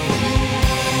us off.